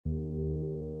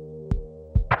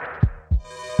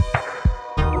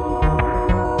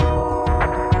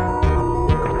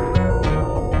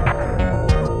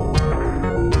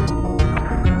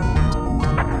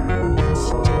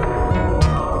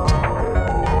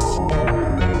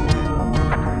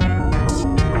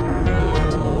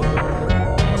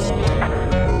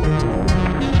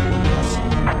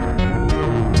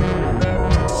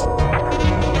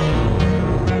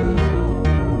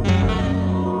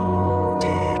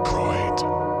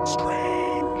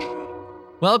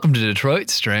Welcome to Detroit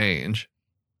Strange,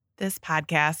 This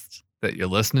podcast. that you're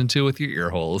listening to with your ear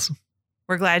holes.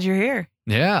 We're glad you're here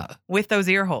Yeah. with those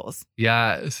ear holes.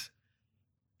 Yes.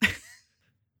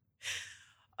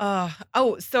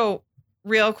 So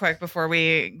real quick before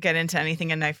we get into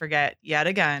anything and I forget yet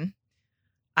again,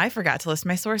 I forgot to list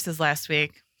my sources last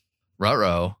week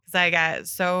Ruh-roh. because I got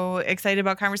so excited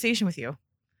about conversation with you.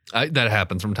 That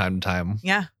happens from time to time.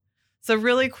 Yeah. So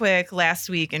really quick, last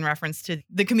week in reference to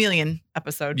the Chameleon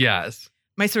episode, Yes.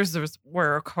 my sources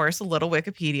were, of course, a little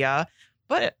Wikipedia,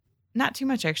 but not too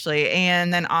much, actually.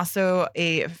 And then also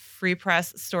a Free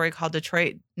Press story called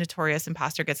Detroit Notorious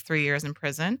Imposter Gets 3 Years in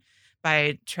Prison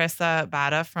by Tressa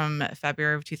Bada from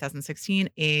February of 2016.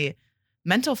 A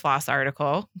Mental Floss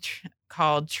article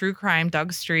called True Crime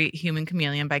Doug Street Human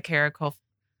Chameleon by Kara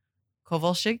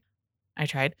Kowalczyk. I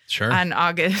tried. Sure. On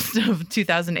August of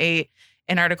 2008,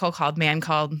 an article called Man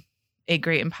Called a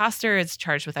Great Imposter. It's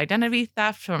charged with identity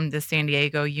theft from the San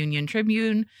Diego Union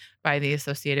Tribune by the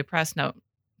Associated Press. No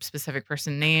specific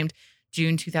person named.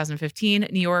 June 2015,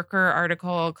 New Yorker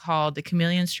article called The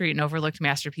Chameleon Street, an Overlooked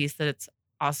Masterpiece, that it's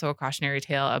also a cautionary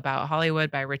tale about Hollywood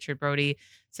by Richard Brody,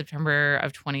 September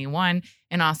of 21,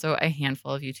 and also a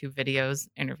handful of YouTube videos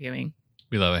interviewing.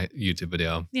 We love a YouTube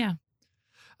video. Yeah.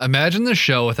 Imagine the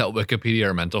show without Wikipedia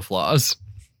or mental flaws.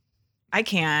 I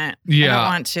can't. Yeah. I don't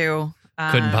want to.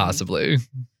 Couldn't possibly.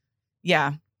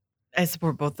 Yeah. I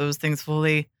support both those things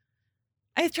fully.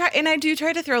 I do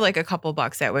try to throw like a couple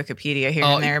bucks at Wikipedia here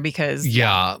and there because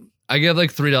Yeah. I give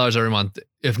like $3 every month,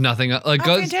 if nothing. Like,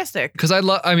 fantastic. Because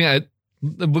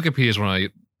Wikipedia is one of my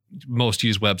most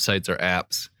used websites or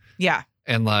apps. Yeah.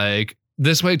 And like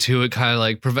this way too, it kind of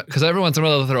like because every once in a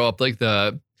while they'll throw up like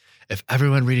if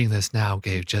everyone reading this now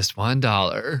gave just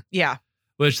 $1. Yeah.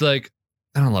 Which like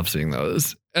I don't love seeing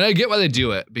those. And I get why they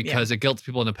do it because it guilts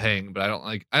people into paying, but I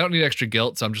don't need extra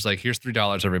guilt. So I'm just like, here's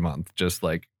 $3 every month. Just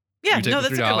like, yeah, you take no, the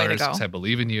that's a good way to go. $3 I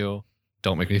believe in you.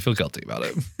 Don't make me feel guilty about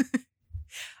it.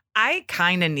 I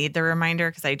kind of need the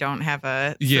reminder because I don't have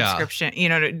a subscription,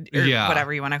 or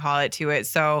whatever you want to call it to it.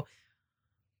 So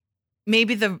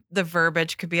maybe the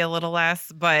verbiage could be a little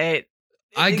less, but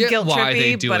I get guilt why trippy,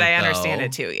 they do but it, I understand though.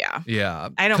 it too. Yeah. Yeah.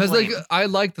 I don't because like blame. I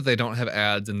like that they don't have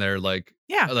ads and they're like,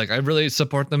 Yeah. like I really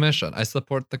support the mission. I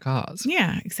support the cause.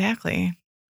 Yeah, exactly.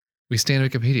 We stand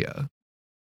Wikipedia.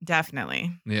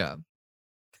 Definitely. Yeah.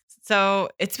 So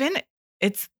it's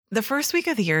the first week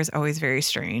of the year is always very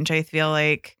strange. I feel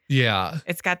like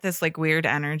it's got this like weird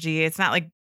energy. It's not like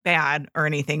bad or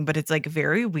anything, but it's like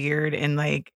very weird and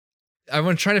like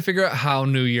I'm trying to figure out how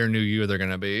New Year they're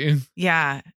gonna be.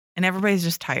 Yeah. And everybody's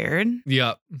just tired.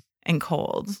 Yep. And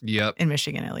cold. Yep. In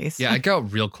Michigan, at least. Yeah, it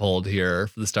got real cold here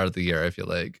for the start of the year, I feel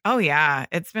like. Oh, yeah.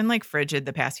 It's been like frigid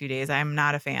the past few days. I'm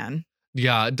not a fan.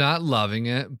 Yeah, not loving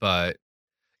it, but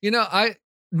I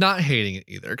not hating it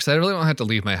either because I really don't have to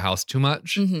leave my house too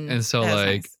much. Mm-hmm. And so That's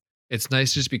like nice. It's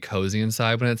nice to just be cozy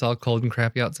inside when it's all cold and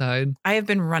crappy outside. I have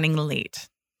been running late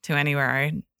to anywhere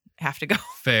I have to go.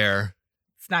 Fair.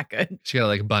 It's not good. You gotta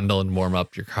like bundle and warm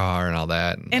up your car and all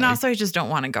that. And also I just don't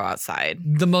want to go outside.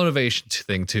 The motivation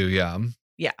thing too, yeah.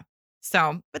 Yeah.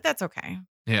 So, but that's okay.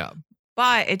 Yeah.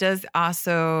 But it does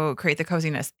also create the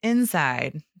coziness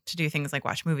inside to do things like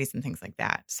watch movies and things like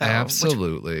that. So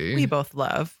Absolutely. which we both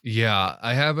love. Yeah.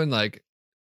 I have been like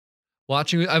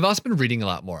watching. I've also been reading a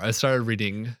lot more. I started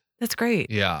reading. That's great.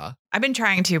 Yeah. I've been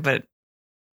trying to, but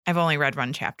I've only read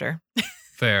one chapter.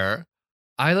 Fair.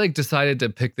 I like decided to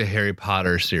pick the Harry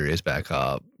Potter series back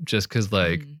up just because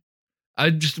like I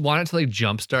just wanted to like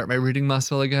jumpstart my reading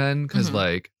muscle again because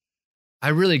like I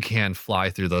really can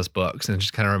fly through those books and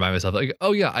just kind of remind myself like,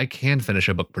 oh yeah, I can finish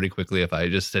a book pretty quickly if I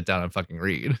just sit down and fucking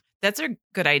read. That's a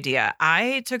good idea.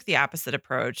 I took the opposite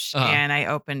approach and I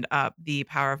opened up The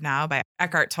Power of Now by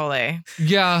Eckhart Tolle.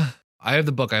 Yeah. I have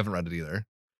the book. I haven't read it either.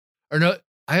 Or no,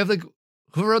 I have like,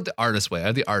 who wrote The Artist's Way? I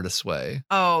have The Artist's Way.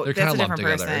 Oh, They're that's kind a of lumped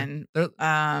different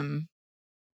person.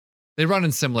 They run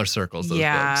in similar circles, those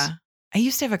books. I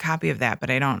used to have a copy of that, but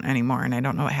I don't anymore. And I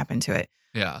don't know what happened to it.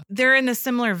 Yeah. They're in a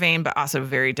similar vein, but also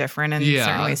very different in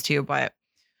certain ways too. But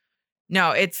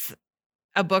no, it's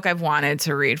a book I've wanted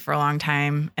to read for a long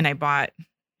time. And I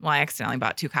accidentally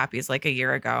bought 2 copies like a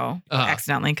year ago.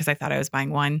 Accidentally, because I thought I was buying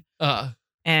one.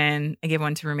 And I gave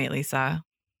one to roommate Lisa.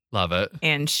 Love it.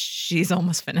 And she's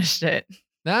almost finished it.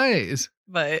 Nice.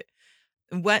 But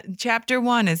chapter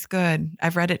 1 is good.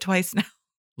 I've read it twice now.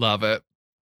 Love it.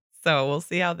 So we'll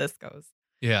see how this goes.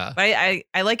 Yeah. But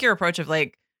I like your approach of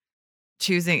like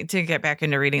choosing to get back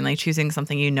into reading, like choosing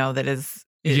something that is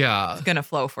going to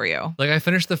flow for you. Like I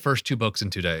finished the first 2 books in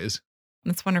 2 days.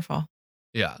 That's wonderful.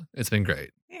 Yeah. It's been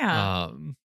great. Yeah.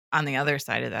 On the other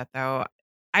side of that, though,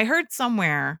 I heard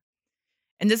somewhere,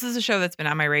 and this is a show that's been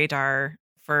on my radar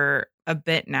for a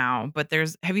bit now, but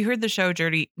have you heard the show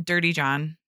Dirty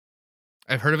John?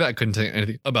 I've heard of it. I couldn't tell you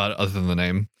anything about it other than the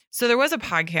name. So there was a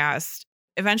podcast,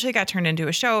 eventually got turned into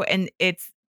a show, and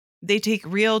they take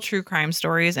real true crime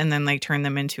stories and then like turn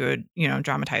them into a,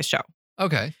 dramatized show.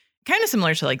 Okay. Kind of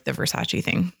similar to like the Versace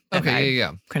thing. Okay.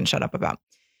 Yeah. Couldn't shut up about.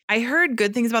 I heard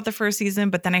good things about the first season,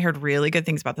 but then I heard really good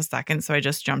things about the second. So I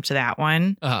just jumped to that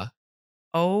one.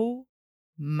 Oh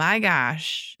my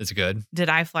gosh. It's good. Did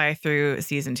I fly through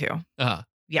season 2?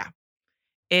 Yeah.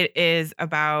 It is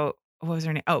about, what was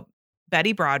her name? Oh,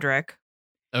 Betty Broderick.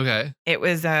 Okay. It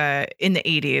was in the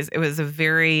 80s. It was a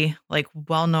very like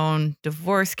well-known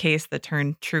divorce case that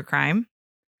turned true crime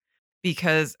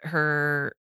because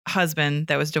her husband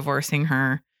that was divorcing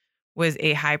her was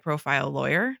a high-profile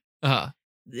lawyer.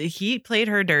 He played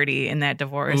her dirty in that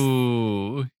divorce.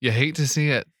 Ooh, you hate to see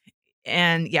it.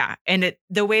 And yeah, and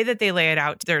the way that they lay it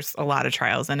out, there's a lot of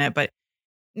trials in it, but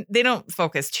they don't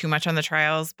focus too much on the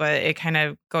trials, but it kind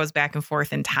of goes back and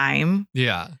forth in time.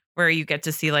 Yeah. Where you get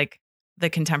to see like the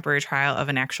contemporary trial of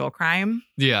an actual crime.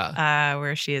 Yeah.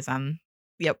 Where she is on.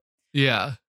 Yep.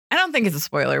 Yeah. I don't think it's a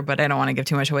spoiler, but I don't want to give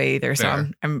too much away either. Fair.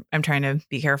 So I'm trying to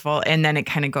be careful. And then it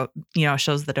kind of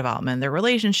shows the development of their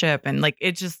relationship. And like,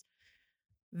 it's just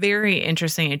very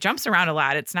interesting. It jumps around a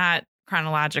lot. It's not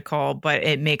chronological, but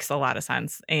it makes a lot of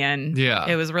sense. And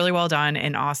it was really well done.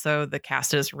 And also the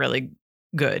cast is really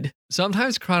good.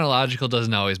 Sometimes chronological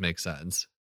doesn't always make sense.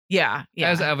 Yeah.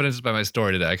 As evidenced by my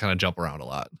story today, I kind of jump around a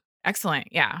lot. Excellent.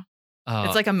 Yeah.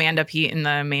 It's like Amanda Peet in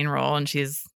the main role, and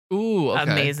she's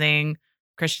amazing.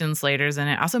 Christian Slater's in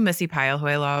it. Also Missy Pyle, who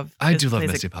I love. I do love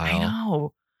Missy Pyle. I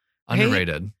know.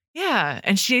 Underrated. Right? Yeah.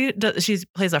 And she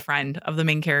plays a friend of the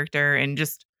main character, and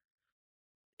just,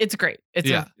 it's great.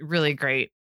 It's really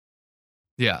great.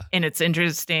 Yeah. And it's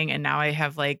interesting. And now I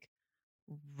have like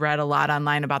read a lot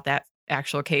online about that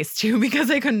actual case too, because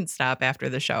I couldn't stop after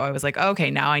the show. I was like, okay,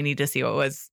 now I need to see what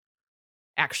was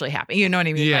actually happening. You know what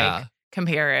I mean? Yeah. Like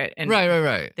compare it. And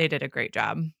right. They did a great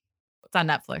job. It's on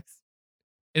Netflix.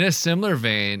 In a similar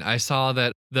vein, I saw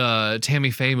that the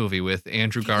Tammy Faye movie with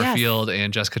Andrew Garfield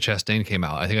and Jessica Chastain came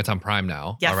out. I think it's on Prime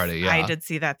now already. Yeah. I did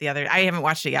see that the other. I haven't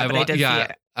watched it yet, but I did see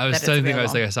it. I was studying. I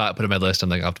was like, I saw it, put it on my list. I'm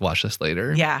like, I'll have to watch this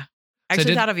later. Yeah. I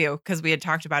actually thought of you because we had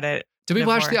talked about it. Did we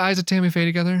watch The Eyes of Tammy Faye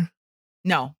together?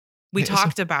 No. We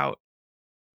talked about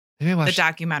the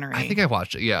documentary. I think I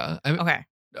watched it. Yeah. Okay.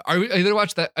 I either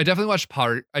watched that. I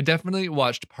definitely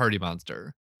watched Party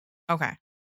Monster. Okay.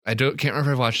 I can't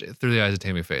remember if I watched it Through the Eyes of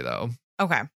Tammy Faye though.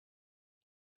 Okay.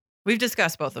 We've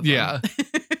discussed both of them. Yeah.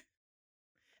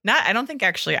 I don't think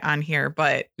actually on here,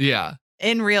 but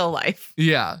in real life.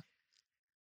 Yeah.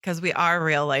 Because we are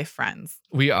real life friends.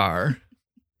 We are.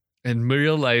 And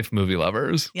real life movie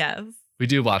lovers. Yes. We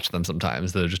do watch them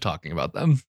sometimes. They're just talking about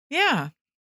them. Yeah.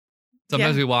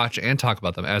 Sometimes we watch and talk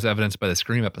about them, as evidenced by the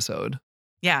Scream episode.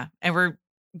 Yeah. And we're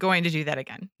going to do that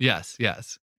again. Yes.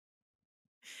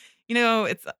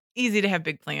 It's easy to have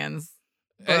big plans.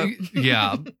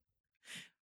 Yeah.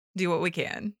 Do what we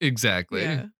can. Exactly.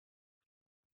 Yeah.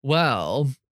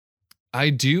 Well,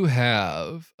 I do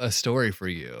have a story for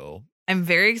you. I'm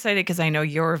very excited because I know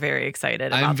you're very excited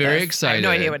about I'm very this. excited. I have no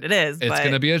idea what it is. It's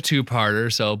going to be a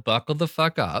 2-parter, so buckle the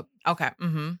fuck up. Okay.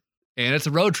 Mm-hmm. And it's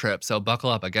a road trip, so buckle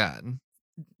up again.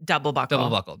 Double buckle.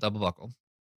 Double buckle.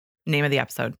 Name of the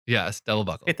episode. Yes, double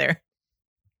buckle. Right there.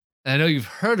 And I know you've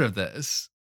heard of this.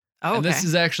 Oh, and this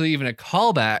is actually even a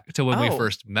callback to when we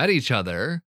first met each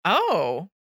other. Oh.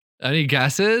 Any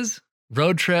guesses?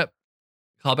 Road trip.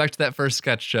 Call back to that first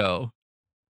sketch show.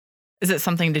 Is it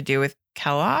something to do with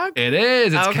Kellogg? It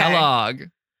is. It's Kellogg.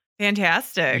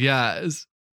 Fantastic. Yes.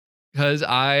 Because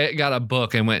I got a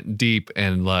book and went deep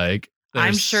and like,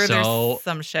 I'm sure there's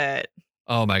some shit.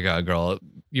 Oh my God, girl.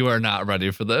 You are not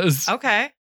ready for this. Okay.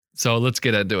 So let's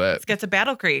get into it. Let's get to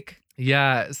Battle Creek.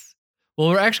 Yes. Well,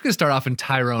 we're actually going to start off in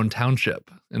Tyrone Township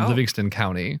in Livingston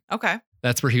County. Okay.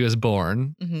 That's where he was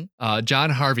born. Mm-hmm. John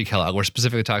Harvey Kellogg. We're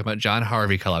specifically talking about John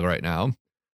Harvey Kellogg right now.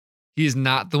 He's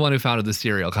not the one who founded the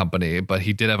cereal company, but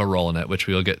he did have a role in it, which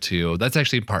we'll get to. That's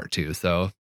actually part 2,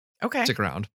 so stick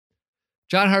around.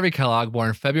 John Harvey Kellogg,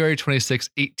 born February 26,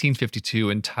 1852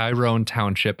 in Tyrone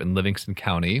Township in Livingston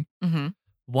County. Mm-hmm.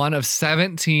 One of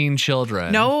 17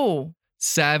 children. No.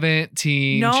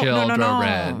 17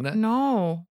 children.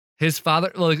 No. His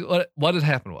father, what had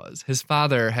happened was his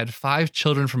father had 5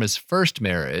 children from his first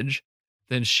marriage.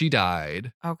 Then she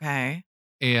died. Okay.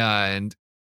 And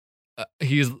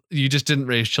you just didn't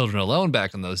raise children alone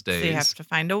back in those days. So you have to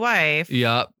find a wife.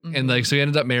 Yep. Mm-hmm. And so he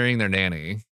ended up marrying their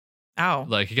nanny. Oh.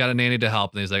 Like he got a nanny to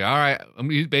help, and he's like, all right.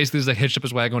 He basically he's like hitched up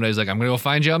his wagon one day. He's like, I'm gonna go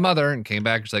find you a mother, and came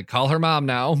back. He's like, call her mom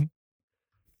now, and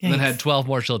then had 12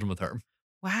 more children with her.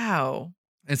 Wow.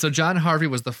 And so John Harvey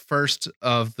was the first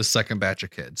of the second batch of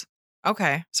kids.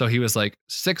 Okay. So he was like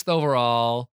 6th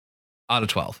overall out of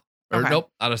 12. Or Okay.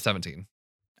 nope, out of 17.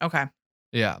 Okay.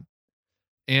 Yeah.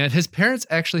 And his parents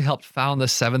actually helped found the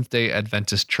Seventh-day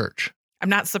Adventist Church. I'm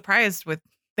not surprised with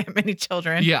that many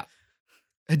children. Yeah.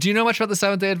 Do you know much about the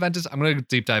Seventh-day Adventists? I'm going to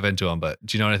deep dive into them, but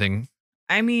do you know anything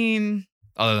I mean,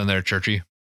 other than they're churchy?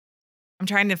 I'm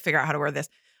trying to figure out how to word this.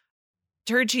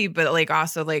 Churchy, but like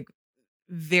also like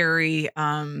very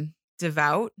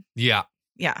devout. Yeah.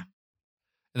 Yeah.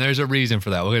 And there's a reason for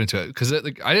that. We'll get into it. Because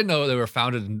like, I didn't know they were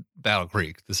founded in Battle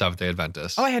Creek, the Seventh-day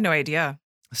Adventists. Oh, I had no idea.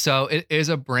 So it is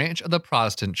a branch of the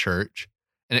Protestant church,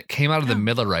 and it came out of the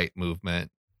Millerite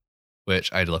movement,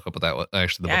 which I had to look up what that was.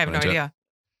 Actually, the book I have no idea.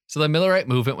 So the Millerite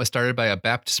movement was started by a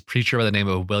Baptist preacher by the name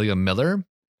of William Miller.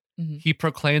 Mm-hmm. He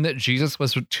proclaimed that Jesus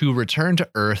was to return to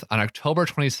earth on October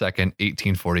 22nd,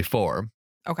 1844.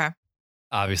 Okay.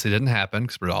 Obviously didn't happen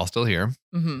because we're all still here.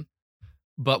 Mm-hmm.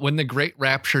 But when the Great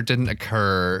Rapture didn't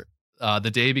occur,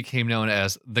 the day became known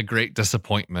as the Great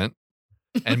Disappointment,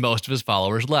 and most of his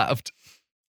followers left.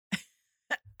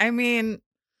 I mean,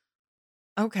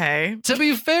 okay. To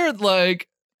be fair, like,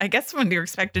 I guess when you're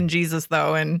expecting Jesus,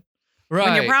 though, and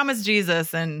right. when you promise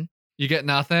Jesus and you get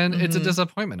nothing, it's a Mhm.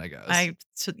 disappointment, I guess.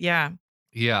 Yeah,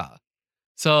 Yeah.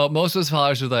 So most of his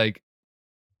followers were like,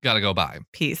 gotta go by.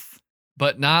 peace.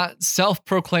 But not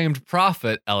self-proclaimed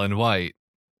prophet Ellen White.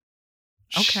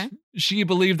 Okay. She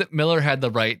believed that Miller had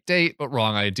the right date, but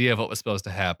wrong idea of what was supposed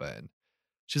to happen.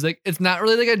 She's like, it's not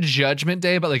really like a judgment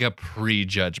day, but like a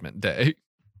pre-judgment day.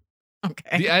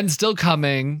 Okay. The end's still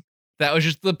coming. That was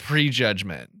just the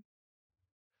pre-judgment.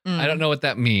 I don't know what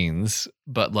that means,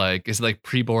 but like, is it like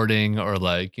pre-boarding or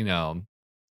like, you know,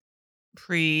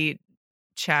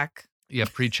 pre-check? Yeah,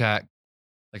 pre-check,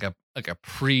 like a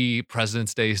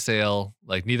pre-President's Day sale.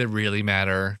 Like neither really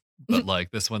matter, but like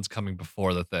this one's coming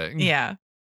before the thing. Yeah.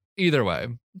 Either way.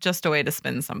 Just a way to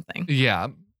spin something. Yeah.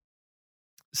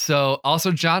 So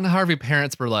also John Harvey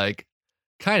parents were like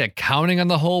kind of counting on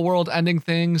the whole world ending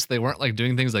things. They weren't like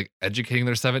doing things like educating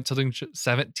their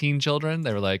 17 children.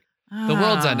 They were like, the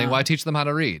world's ending. Why teach them how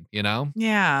to read, you know?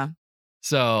 Yeah.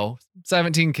 So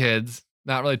 17 kids,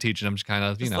 not really teaching them, just kind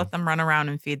of, Just let them run around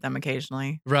and feed them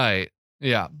occasionally. Right.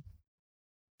 Yeah.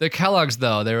 The Kellogg's,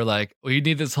 though, they were like, we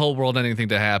need this whole world ending thing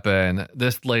to happen.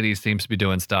 This lady seems to be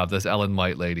doing stuff, this Ellen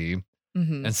White lady.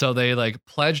 Mm-hmm. And so they like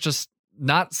pledged just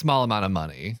not small amount of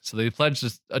money. So they pledged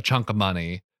just a chunk of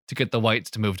money to get the Whites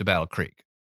to move to Battle Creek.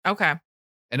 Okay.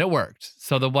 And it worked.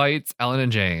 So the Whites, Ellen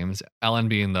and James, Ellen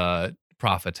being the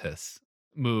prophetess,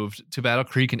 moved to Battle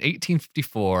Creek in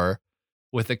 1854,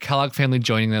 with the Kellogg family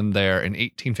joining them there in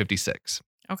 1856.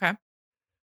 Okay.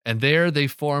 And there they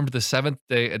formed the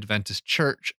Seventh-day Adventist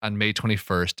Church on May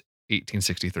 21st,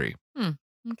 1863.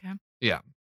 Okay. Yeah.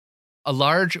 A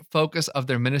large focus of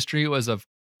their ministry was, of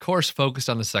course, focused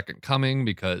on the Second Coming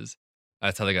because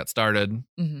that's how they got started,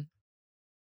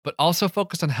 but also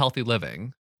focused on healthy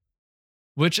living,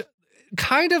 which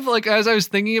kind of like, as I was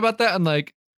thinking about that, I'm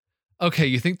like, okay,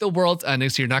 you think the world's ending,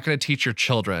 so you're not going to teach your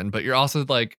children, but you're also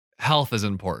like, health is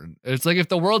important. It's like, if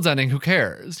the world's ending, who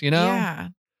cares, you know? Yeah.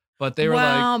 But they were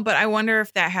like, but I wonder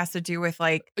if that has to do with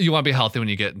like, you want to be healthy when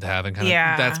you get into heaven. Kind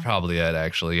Yeah. of, that's probably it,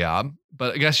 actually. Yeah.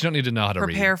 But I guess you don't need to know how to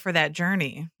prepare read. for that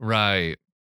journey. Right.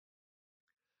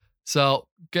 So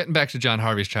getting back to John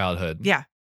Harvey's childhood. Yeah.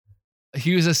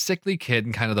 He was a sickly kid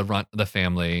and kind of the runt of the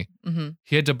family. Mm-hmm.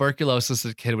 He had tuberculosis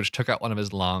as a kid, which took out one of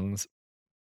his lungs.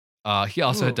 He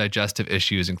also had digestive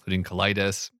issues, including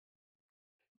colitis.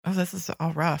 Oh, this is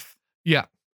all rough. Yeah.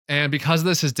 And because of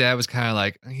this, his dad was kind of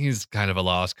like, he's kind of a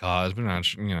lost cause. We're not,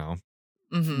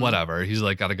 whatever. He's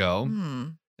like, gotta go.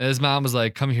 And his mom was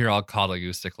like, come here, I'll coddle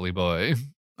you, sickly boy.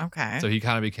 Okay. So he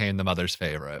kind of became the mother's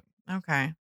favorite.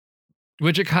 Okay.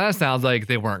 Which it kind of sounds like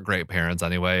they weren't great parents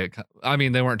anyway. I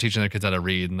mean, they weren't teaching their kids how to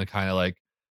read, and they kind of like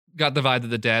got the vibe that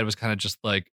the dad was kind of just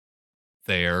like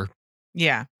there.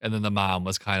 Yeah. And then the mom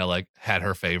was kind of like had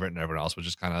her favorite and everyone else was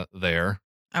just kind of there.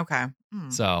 Okay.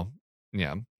 So,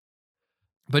 yeah.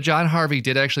 But John Harvey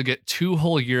did actually get 2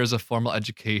 whole years of formal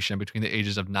education between the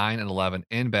ages of 9 and 11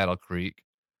 in Battle Creek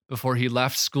before he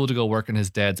left school to go work in his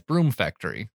dad's broom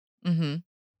factory. Mm-hmm.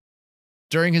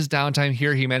 During his downtime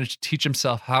here, he managed to teach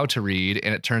himself how to read,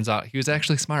 and it turns out he was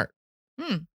actually smart.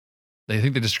 They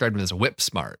think they described him as whip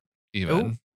smart, even.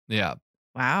 Ooh. Yeah.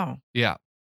 Wow. Yeah.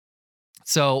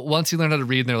 So once he learned how to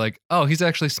read, and they're like, oh, he's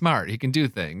actually smart. He can do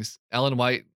things. Ellen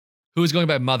White, who is going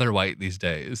by Mother White these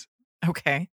days,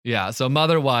 Okay. Yeah. So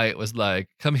Mother White was like,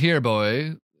 come here,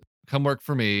 boy. Come work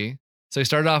for me. So he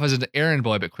started off as an errand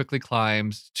boy, but quickly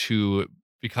climbs to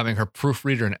becoming her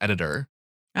proofreader and editor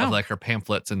of Oh. like her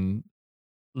pamphlets and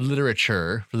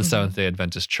literature for the Seventh Day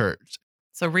Adventist Church.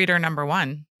 So reader number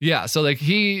 1. Yeah. So like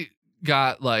he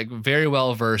got like very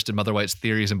well versed in Mother White's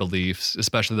theories and beliefs,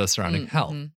 especially the surrounding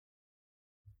health.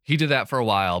 He did that for a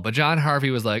while, but John Harvey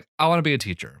was like, I want to be a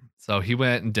teacher. So he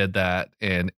went and did that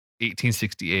in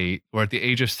 1868, where at the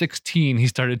age of 16, he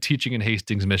started teaching in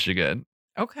Hastings, Michigan.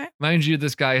 Okay. Mind you,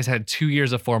 this guy has had 2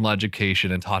 years of formal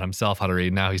education and taught himself how to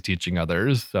read. Now he's teaching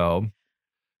others. So,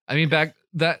 I mean, back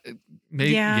that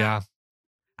maybe, yeah.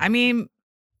 I mean,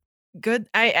 good.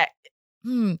 This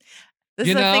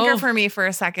is a thinker for me for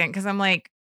a second, because I'm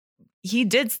like, he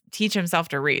did teach himself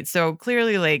to read. So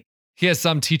clearly, like, he has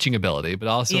some teaching ability, but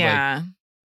also I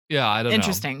don't know.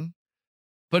 Interesting.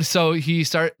 But so he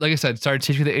started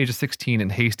teaching at the age of 16 in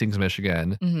Hastings,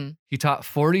 Michigan. He taught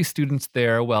 40 students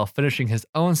there while finishing his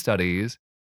own studies.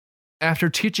 After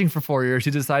teaching for 4 years,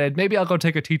 he decided maybe I'll go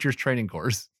take a teacher's training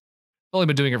course. I've only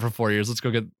been doing it for 4 years. Let's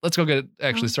go get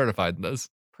actually certified in this.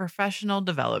 Professional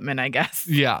development, I guess.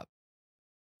 Yeah.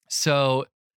 So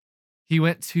he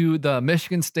went to the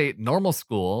Michigan State Normal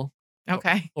School.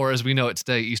 Okay. Or as we know it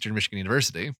today, Eastern Michigan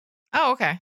University. Oh,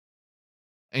 okay.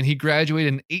 And he graduated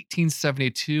in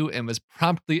 1872 and was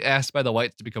promptly asked by the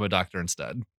Whites to become a doctor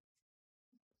instead.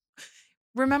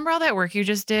 Remember all that work you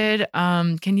just did?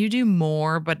 Can you do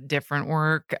more but different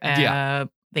work? Yeah.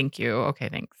 Thank you. Okay,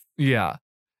 thanks. Yeah.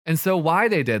 And so why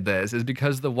they did this is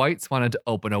because the Whites wanted to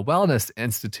open a wellness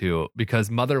institute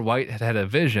because Mother White had had a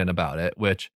vision about it,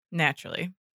 which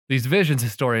naturally these visions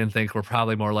historians think were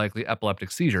probably more likely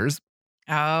epileptic seizures.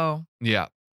 Oh. Yeah.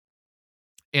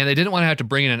 And they didn't want to have to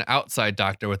bring in an outside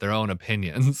doctor with their own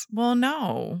opinions. Well,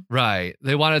 no. Right.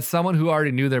 They wanted someone who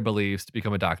already knew their beliefs to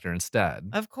become a doctor instead.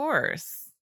 Of course.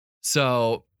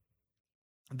 So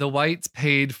the Whites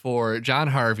paid for John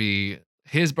Harvey,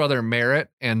 his brother Merritt,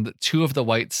 and 2 of the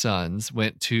White sons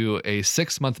went to a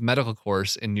 6-month medical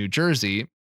course in New Jersey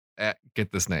at,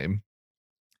 get this name,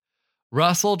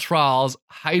 Russell Tralles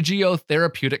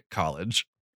Hygiotherapeutic College.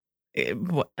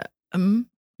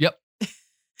 Yep.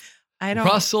 I don't.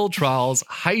 Russell Tralles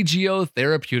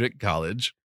Hygiotherapeutic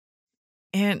College.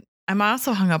 And I'm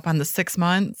also hung up on the 6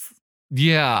 months.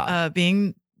 Yeah.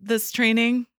 Being this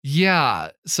training. Yeah.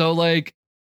 So like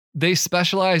they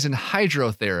specialize in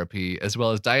hydrotherapy as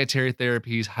well as dietary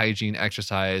therapies, hygiene,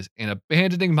 exercise, and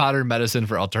abandoning modern medicine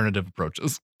for alternative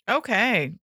approaches.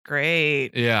 Okay.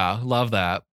 Great. Yeah. Love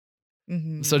that.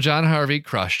 So John Harvey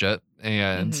crushed it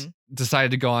and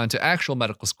decided to go on to actual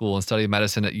medical school and study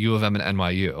medicine at U of M and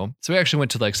NYU. So he actually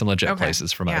went to like some legit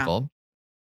places for medical.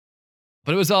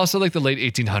 But it was also like the late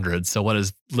 1800s. So what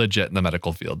is legit in the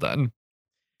medical field then?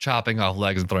 Chopping off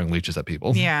legs and throwing leeches at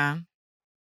people. Yeah.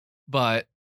 But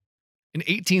in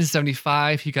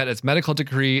 1875, he got his medical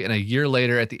degree. And a year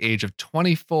later, at the age of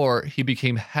 24, he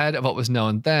became head of what was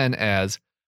known then as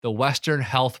the Western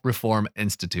Health Reform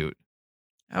Institute.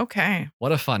 Okay.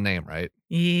 What a fun name, right?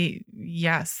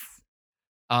 Yes.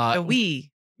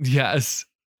 Yes.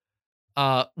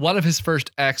 One of his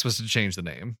first acts was to change the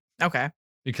name. Okay.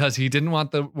 Because he didn't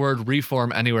want the word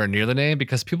reform anywhere near the name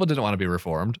because people didn't want to be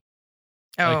reformed.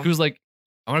 Oh. Like, who's like,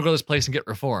 I want to go to this place and get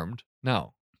reformed.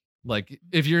 No. Like,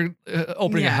 if you're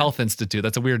opening a health institute,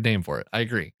 that's a weird name for it. I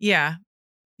agree. Yeah.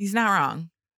 He's not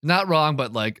wrong. Not wrong,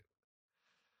 but like.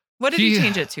 What did he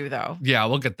change it to, though? Yeah,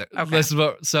 we'll get there. Okay.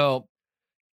 So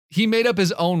he made up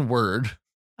his own word.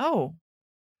 Oh.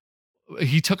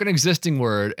 He took an existing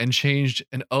word and changed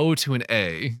an O to an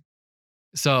A.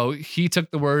 So he took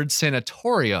the word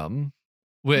sanatorium,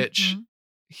 which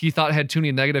he thought had too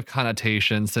many negative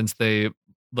connotations since they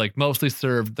like mostly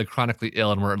served the chronically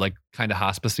ill and were like kind of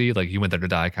hospicey, like you went there to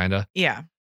die, kind of. Yeah.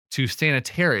 To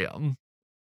sanitarium.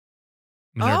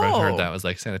 Everybody heard that. Was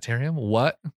like, sanitarium?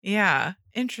 What? Yeah.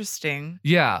 Interesting.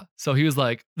 Yeah. So he was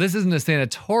like, this isn't a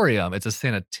sanatorium, it's a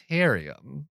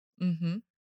sanitarium.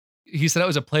 He said it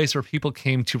was a place where people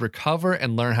came to recover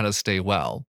and learn how to stay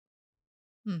well.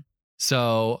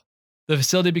 So the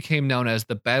facility became known as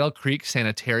the Battle Creek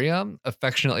Sanitarium,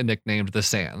 affectionately nicknamed the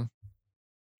San.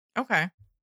 Okay.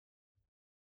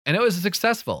 And it was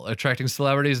successful, attracting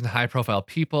celebrities and high-profile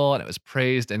people, and it was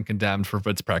praised and condemned for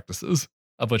its practices,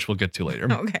 of which we'll get to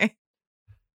later. Okay.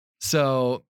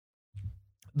 So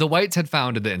the Whites had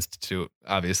founded the Institute,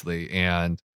 obviously,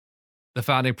 and the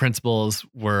founding principles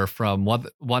were from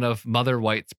one of Mother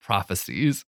White's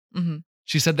prophecies.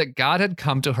 She said that God had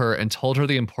come to her and told her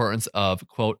the importance of,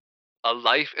 quote, a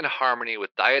life in harmony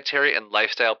with dietary and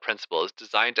lifestyle principles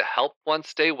designed to help one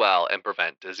stay well and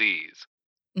prevent disease.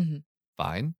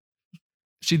 Fine.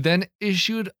 She then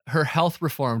issued her health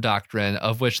reform doctrine,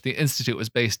 of which the Institute was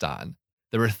based on.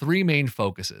 There were 3 main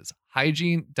focuses: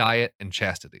 hygiene, diet, and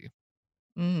chastity.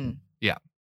 Yeah.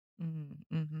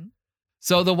 Mm-hmm.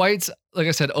 So the Whites, like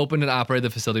I said, opened and operated the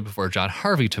facility before John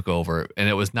Harvey took over, and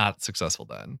it was not successful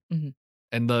then. Mm-hmm.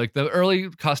 And the early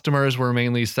customers were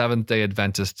mainly Seventh-day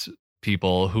Adventist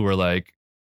people who were like,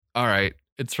 all right,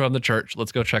 it's from the church.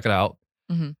 Let's go check it out.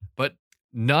 Mm-hmm. But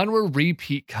none were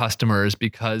repeat customers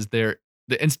because the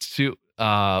Institute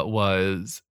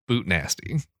was boot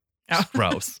nasty. Oh.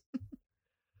 Gross.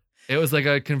 It was like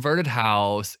a converted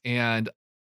house, and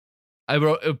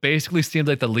it basically seemed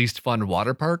like the least fun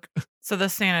water park. So the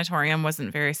sanatorium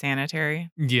wasn't very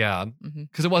sanitary? Yeah,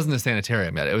 because it wasn't a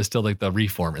sanitarium yet. It was still like the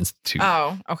Reform Institute.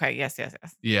 Oh, okay. Yes.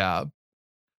 Yeah.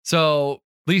 So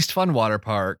least fun water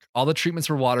park. All the treatments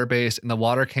were water-based, and the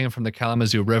water came from the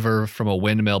Kalamazoo River from a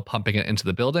windmill pumping it into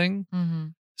the building. Mm-hmm.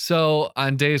 So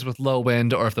on days with low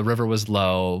wind, or if the river was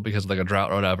low because of like a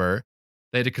drought or whatever,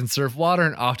 they had to conserve water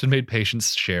and often made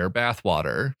patients share bath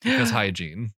water because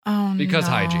hygiene. Oh, because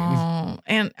no. hygiene.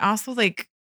 And also like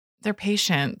their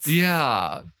patients.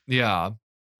 Yeah.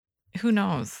 Who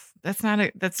knows? That's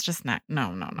just not,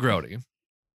 no. Grody.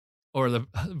 Or the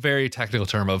very technical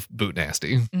term of boot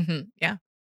nasty. Mm-hmm. Yeah.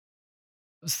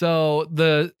 So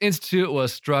the Institute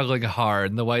was struggling hard,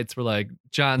 and the Whites were like,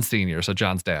 John Sr., so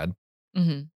John's dad,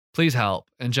 Mm-hmm. please help.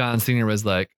 And John Sr. was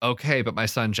like, okay, but my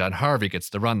son John Harvey gets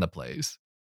to run the place.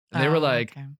 And they were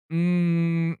like, okay.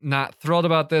 Not thrilled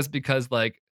about this because,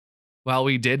 like, while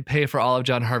we did pay for all of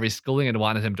John Harvey's schooling and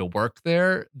wanted him to work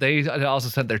there, they also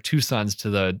sent their 2 sons to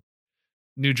the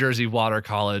New Jersey Water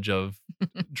College of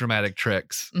Dramatic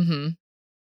Tricks. Mm-hmm.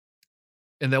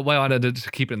 And they wanted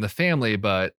to keep it in the family,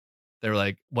 but they were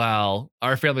like, well,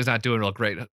 our family's not doing real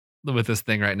great with this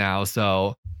thing right now,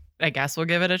 so I guess we'll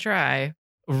give it a try.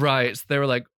 Right. So they were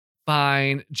like,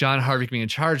 fine, John Harvey can be in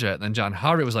charge of it. And then John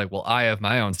Harvey was like, well, I have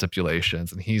my own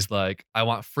stipulations. And he's like, I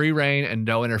want free reign and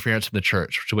no interference from the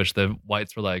church, to which the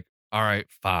Whites were like, all right,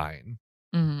 fine.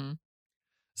 Mm-hmm.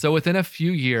 So within a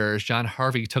few years, John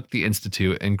Harvey took the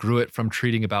Institute and grew it from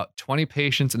treating about 20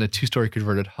 patients in a 2-story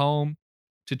converted home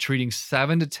to treating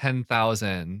 7,000 to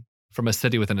 10,000 from a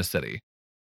city within a city.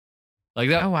 Like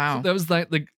that. Oh, wow. That was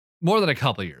like more than a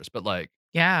couple of years, but like,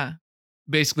 yeah.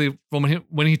 Basically from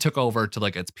when he took over to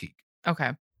like its peak.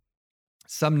 Okay.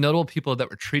 Some notable people that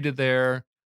were treated there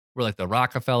were like the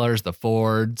Rockefellers, the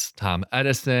Fords, Tom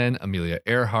Edison, Amelia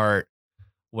Earhart,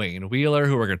 Wayne Wheeler,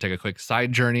 who we're going to take a quick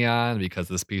side journey on because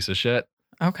this piece of shit.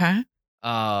 Okay.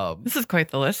 This is quite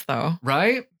the list though.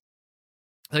 Right?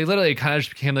 Like literally kind of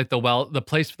just became like the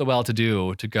place for the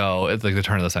well-to-do to go at like the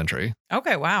turn of the century.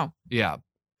 Okay. Wow. Yeah.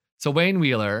 So Wayne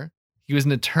Wheeler, he was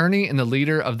an attorney and the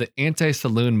leader of the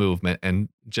anti-saloon movement and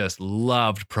just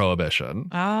loved prohibition.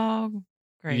 Oh,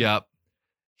 great. Yep.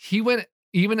 He went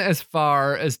even as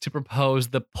far as to propose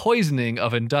the poisoning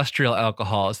of industrial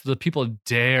alcohol so that people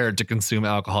dared to consume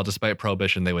alcohol despite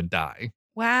prohibition, they would die.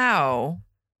 Wow.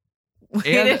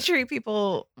 Way to treat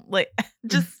people like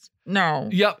just no.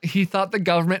 Yep. He thought the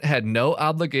government had no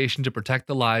obligation to protect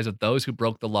the lives of those who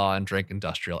broke the law and drank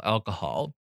industrial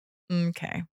alcohol.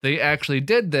 Okay. They actually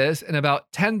did this, and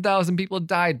about 10,000 people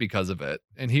died because of it,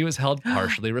 and he was held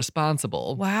partially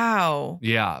responsible. Wow.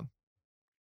 Yeah.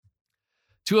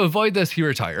 To avoid this, he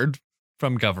retired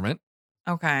from government.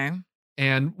 Okay.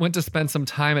 And went to spend some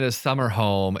time at his summer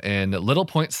home in Little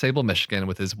Point, Sable, Michigan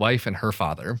with his wife and her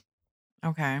father.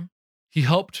 Okay. He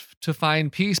hoped to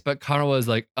find peace, but Karma was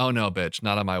like, oh no, bitch,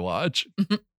 not on my watch.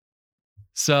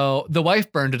 So the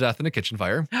wife burned to death in a kitchen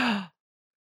fire.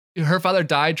 Her father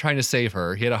died trying to save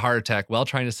her. He had a heart attack while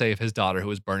trying to save his daughter who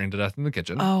was burning to death in the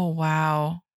kitchen. Oh,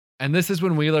 wow. And this is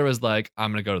when Wheeler was like,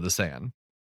 I'm going to go to the sand.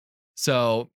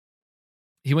 So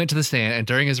he went to the sand, and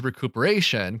during his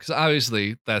recuperation, because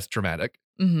obviously that's dramatic.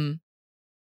 Mm-hmm.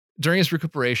 During his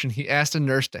recuperation, he asked a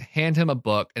nurse to hand him a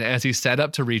book. And as he sat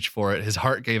up to reach for it, his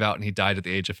heart gave out and he died at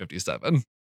the age of 57.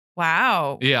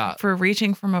 Wow. Yeah. For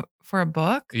reaching for a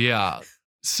book? Yeah.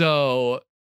 So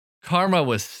Karma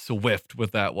was swift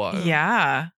with that one.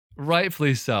 Yeah.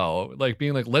 Rightfully so. Like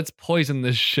being like, let's poison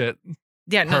this shit.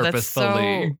 Yeah, no, that's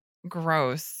so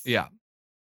gross. Yeah.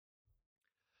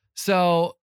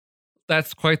 So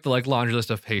that's quite the like laundry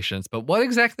list of patients. But what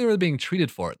exactly were they being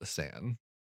treated for at the SAN?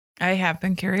 I have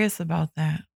been curious about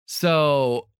that.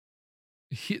 So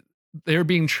they were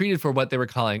being treated for what they were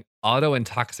calling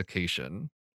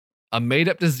auto-intoxication, a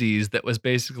made-up disease that was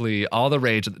basically all the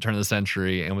rage at the turn of the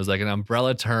century and was like an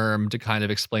umbrella term to kind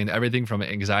of explain everything from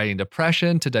anxiety and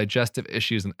depression to digestive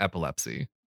issues and epilepsy.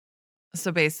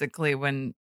 So basically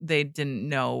when they didn't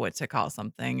know what to call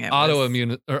something. It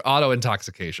autoimmune or auto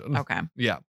intoxication. Okay.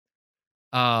 Yeah.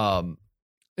 And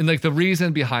like the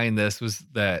reason behind this was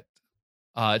that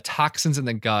toxins in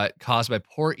the gut caused by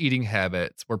poor eating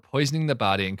habits were poisoning the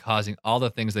body and causing all the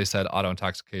things they said auto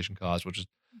intoxication caused, which is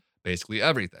basically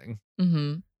everything.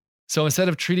 Mm-hmm. So instead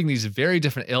of treating these very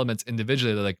different ailments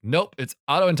individually, they're like, nope, it's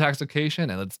auto intoxication,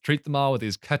 and let's treat them all with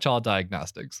these catch-all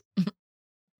diagnostics.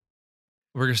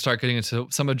 We're going to start getting into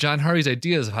some of John Harvey's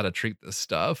ideas of how to treat this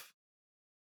stuff.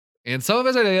 And some of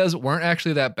his ideas weren't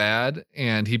actually that bad,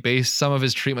 and he based some of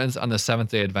his treatments on the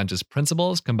Seventh-day Adventist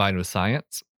principles combined with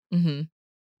science. Mm-hmm.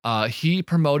 He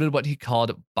promoted what he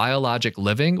called biologic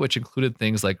living, which included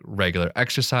things like regular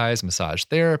exercise, massage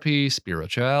therapy,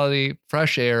 spirituality,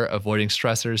 fresh air, avoiding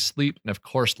stressors, sleep, and of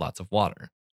course, lots of water.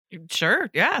 Sure.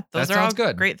 Yeah. Those That are all sounds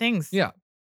good. great things. Yeah.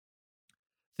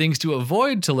 Things to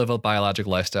avoid to live a biologic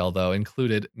lifestyle, though,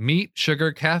 included meat,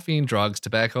 sugar, caffeine, drugs,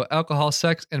 tobacco, alcohol,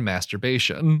 sex, and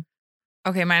masturbation.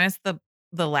 Okay. Minus the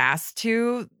last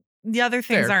two. The other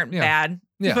things Fair. aren't Yeah. bad,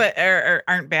 Yeah. but or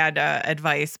aren't bad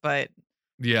advice, but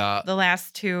Yeah. the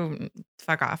last two,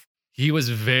 fuck off. He was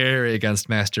very against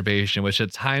masturbation, which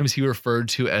at times he referred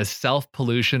to as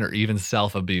self-pollution or even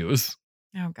self-abuse.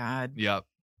 Oh, God. Yep.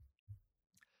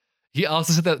 He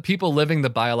also said that people living the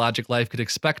biologic life could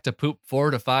expect to poop 4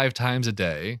 to 5 times a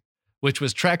day, which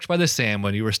was tracked by the SAM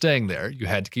when you were staying there. You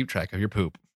had to keep track of your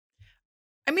poop.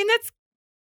 I mean, that's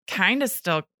kind of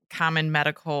still common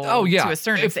medical Oh, yeah. to a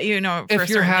certain extent, you know, for If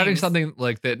you're certain having things. something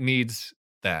like that needs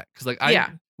that, because like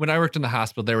Yeah. when I worked in the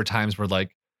hospital, there were times where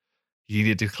like you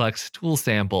needed to collect stool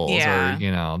samples Yeah. or,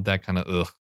 you know, that kind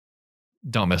of,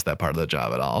 don't miss that part of the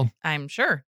job at all. I'm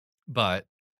sure. But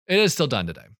it is still done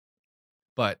today.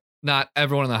 But not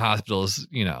everyone in the hospital is,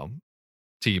 you know,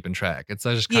 keeping track. It's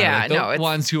just kind Yeah, of like no, the it's-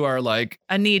 ones who are like,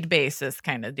 A need basis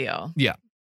kind of deal.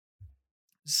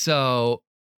 so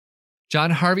John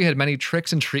Harvey had many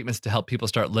tricks and treatments to help people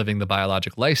start living the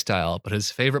biologic lifestyle, but his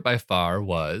favorite by far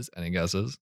was, any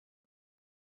guesses?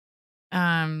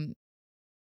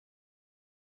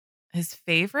 His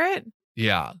favorite?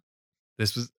 Yeah.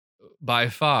 This was by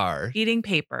far. Eating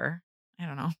paper. I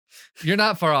don't know. You're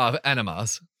not far off.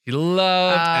 Enemas. He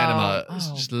loved enemas.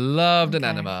 Oh, Just loved an okay.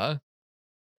 enema.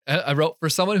 I wrote, for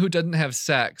someone who didn't have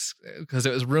sex, because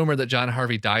it was rumored that John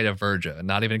Harvey died a virgin,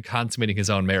 not even consummating his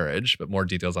own marriage, but more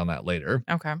details on that later.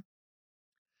 Okay.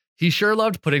 He sure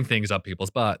loved putting things up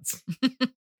people's butts.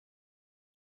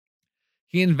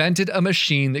 He invented a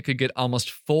machine that could get almost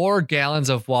 4 gallons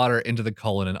of water into the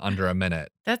colon in under a minute.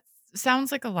 That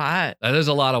sounds like a lot. That is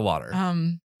a lot of water.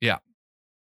 Yeah.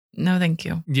 No, thank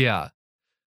you. Yeah.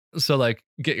 So like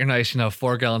get your nice,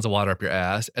 4 gallons of water up your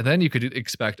ass, and then you could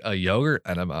expect a yogurt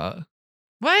enema.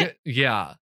 What?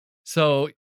 Yeah. So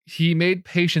he made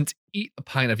patients eat a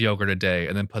pint of yogurt a day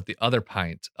and then put the other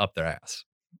pint up their ass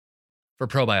for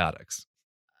probiotics.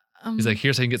 He's like,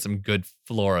 here's how you can get some good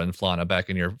flora and fauna back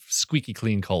in your squeaky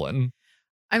clean colon.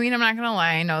 I mean, I'm not going to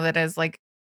lie. I know that as like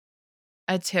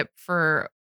a tip for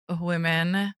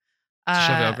women.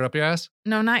 Shove yogurt up your ass?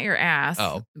 No, not your ass.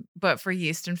 Oh. But for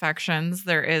yeast infections,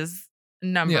 there is a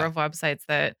number Yeah. of websites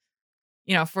that,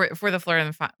 for the flora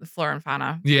and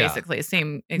fauna, Yeah. basically,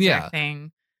 same exact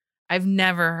thing. I've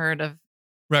never heard of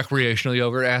Recreational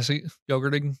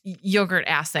yogurting? yogurt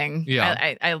assing.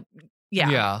 Yeah.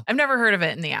 Yeah. I've never heard of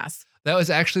it in the ass. That was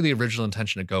actually the original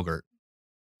intention of Go-Gurt.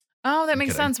 Oh, that I'm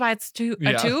makes kidding. sense why it's a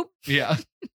Yeah. tube. Yeah.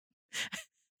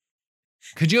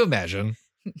 Could you imagine?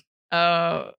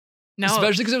 No.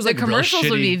 Especially because it was the like real commercials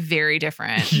would be shitty- very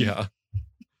different. Yeah.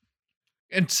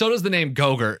 And so does the name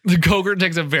Go-Gurt. The Go-Gurt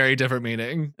takes a very different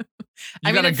meaning.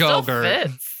 You got a it still Go-Gurt.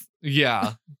 fits.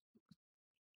 Yeah.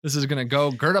 This is gonna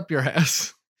go girt up your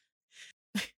ass.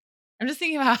 I'm just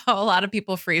thinking about how a lot of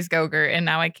people freeze Go-Gurt, and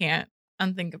now I can't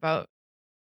unthink about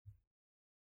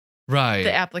Right.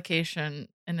 the application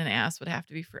in an ass would have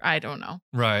to be free. I don't know.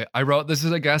 Right. I wrote, this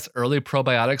is, I guess, early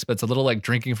probiotics, but it's a little like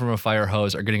drinking from a fire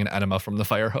hose or getting an enema from the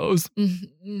fire hose.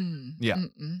 Yeah.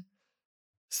 Mm-mm.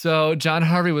 So John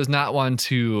Harvey was not one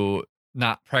to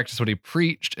not practice what he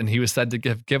preached, and he was said to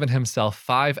have given himself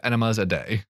 5 enemas a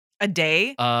day. A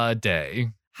day? A day.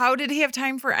 How did he have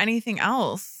time for anything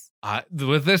else?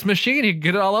 With this machine, he could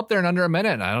get it all up there in under a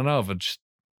minute. I don't know if it's...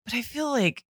 But I feel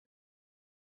like,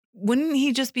 wouldn't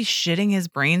he just be shitting his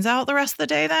brains out the rest of the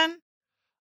day then?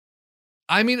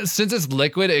 I mean, since it's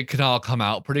liquid, it can all come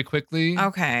out pretty quickly.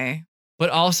 Okay. But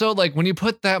also, like, when you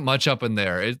put that much up in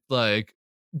there, it, like,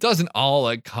 doesn't all,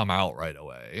 like, come out right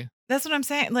away. That's what I'm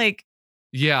saying. Like,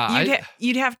 Yeah.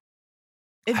 you'd have,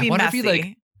 it'd I be wonder if messy.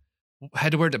 he, like,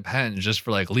 had to wear Depends just for,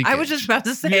 like, leakage. I was just about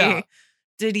to say, Yeah.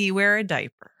 did he wear a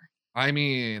diaper? I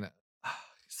mean,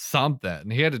 something.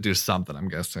 He had to do something, I'm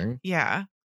guessing. Yeah.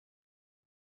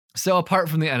 So apart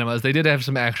from the enemas, they did have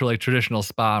some actual like traditional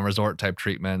spa and resort type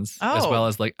treatments, as well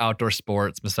as like outdoor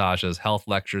sports, massages, health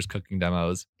lectures, cooking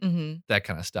demos, that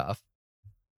kind of stuff.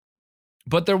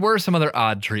 But there were some other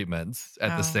odd treatments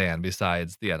at the sand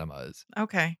besides the enemas.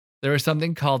 Okay. There was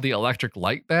something called the electric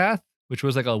light bath, which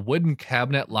was like a wooden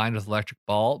cabinet lined with electric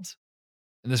bulbs.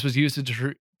 And this was used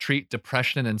to treat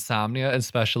depression and insomnia,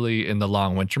 especially in the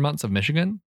long winter months of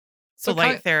Michigan. So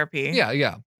light therapy.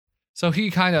 Yeah. So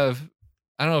he kind of,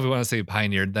 I don't know if we want to say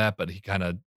pioneered that, but he kind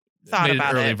of made an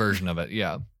early version of it.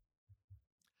 Yeah.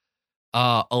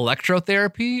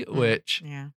 Electrotherapy, which,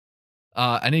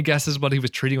 any guesses what he was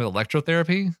treating with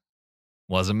electrotherapy?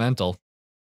 Wasn't mental.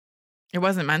 It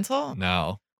wasn't mental?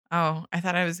 No. Oh, I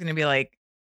thought I was going to be like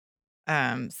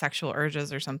sexual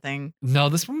urges or something. No,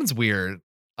 this one was weird.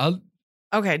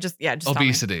 Okay, just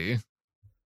obesity.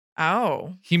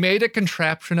 Oh. He made a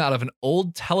contraption out of an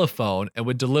old telephone and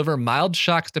would deliver mild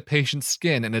shocks to patients'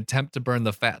 skin and attempt to burn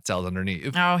the fat cells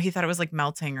underneath. Oh, he thought it was like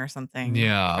melting or something.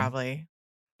 Yeah. Probably.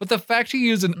 But the fact he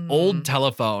used an old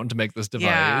telephone to make this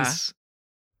device.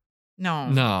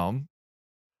 Yeah. No.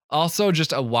 Also,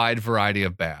 just a wide variety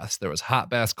of baths. There was hot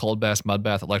baths, cold baths, mud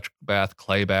bath, electric bath,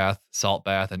 clay bath, salt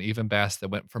bath, and even baths that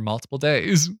went for multiple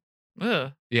days.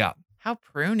 Ugh. Yeah. How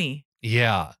pruny.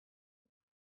 Yeah.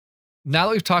 Now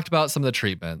that we've talked about some of the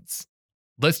treatments,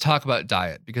 let's talk about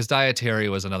diet, because dietary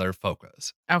was another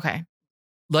focus. Okay.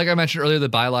 Like I mentioned earlier, the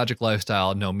biologic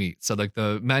lifestyle, no meat. So like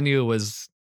the menu was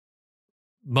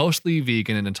mostly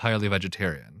vegan and entirely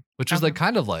vegetarian, which was like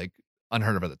kind of like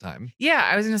unheard of at the time. Yeah,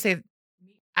 I was going to say,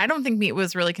 I don't think meat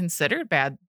was really considered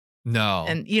bad. No.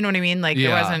 And you know what I mean? Like there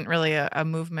wasn't really a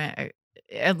movement,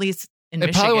 at least in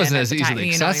Michigan. It probably wasn't as time, easily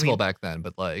accessible back then,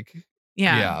 but like.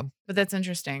 Yeah. But that's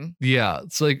interesting. Yeah.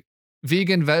 It's like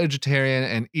vegan, vegetarian,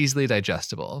 and easily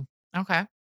digestible. Okay.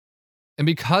 And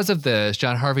because of this,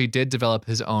 John Harvey did develop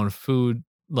his own food,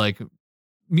 like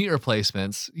meat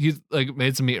replacements. He like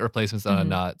made some meat replacements out of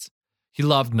nuts. He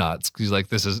loved nuts because he's like,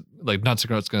 this is like nuts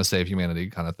are what's going to save humanity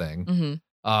kind of thing.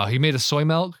 He made a soy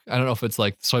milk. I don't know if it's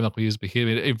like the soy milk we use, but he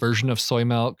made a version of soy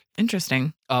milk.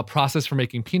 Interesting. A process for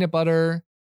making peanut butter.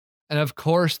 And of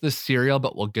course, the cereal,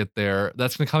 but we'll get there.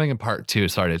 That's going to coming in part 2.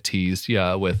 Sorry to tease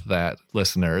with that,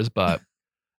 listeners, but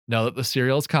know that the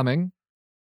cereal is coming.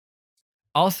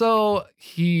 Also,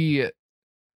 he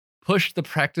pushed the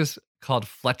practice called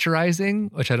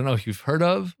Fletcherizing, which I don't know if you've heard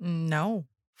of. No.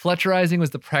 Fletcherizing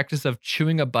was the practice of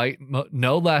chewing a bite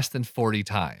no less than 40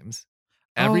 times.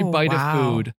 Every bite of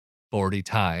food 40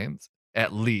 times,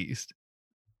 at least.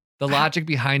 The logic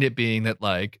behind it being that,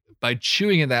 like, by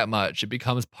chewing it that much, it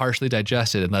becomes partially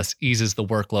digested and thus eases the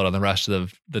workload on the rest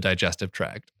of the digestive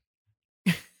tract.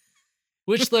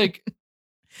 Which, like,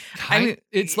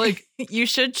 it's like... You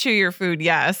should chew your food,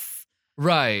 yes.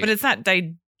 Right. But it's not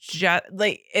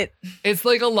It's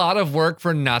like a lot of work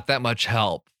for not that much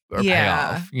help or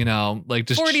payoff, you know? Like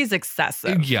just 40 is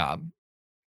excessive. Yeah.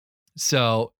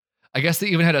 So I guess they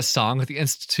even had a song at the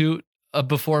Institute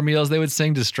before meals they would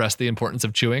sing to stress the importance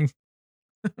of chewing,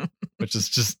 which is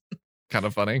just kind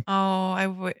of funny.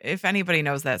 Oh, if anybody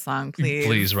knows that song,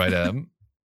 please write in.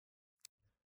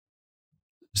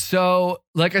 So,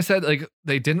 like I said, like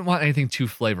they didn't want anything too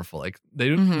flavorful. Like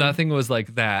nothing was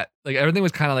like that. Like everything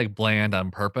was kind of like bland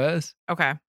on purpose.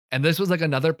 Okay. And this was like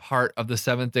another part of the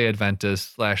Seventh-day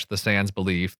Adventist / the Sands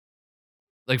belief.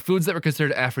 Like foods that were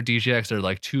considered aphrodisiacs or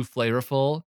like too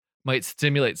flavorful might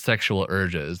stimulate sexual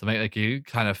urges. They might make you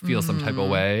kind of feel some type of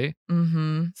way.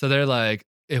 So they're like,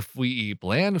 if we eat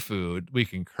bland food, we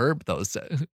can curb those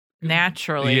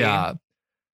naturally. Yeah.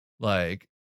 Like,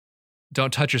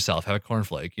 don't touch yourself, have a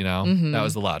cornflake, you know? That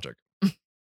was the logic.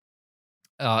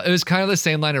 It was kind of the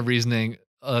same line of reasoning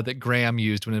that Graham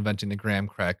used when inventing the graham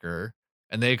cracker.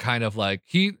 And they kind of like,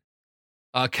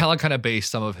 Kellogg kind of based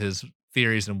some of his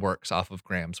theories and works off of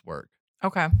Graham's work.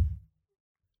 Okay.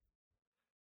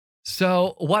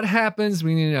 So what happens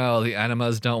when, the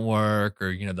enemas don't work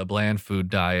or, the bland food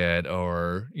diet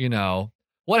or,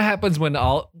 what happens when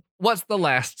what's the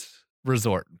last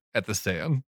resort at the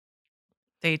sand?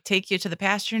 They take you to the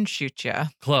pasture and shoot you.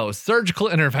 Close. Surgical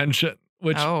intervention,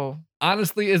 which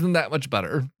honestly isn't that much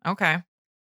better. Okay.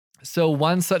 So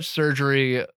one such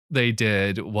surgery they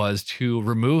did was to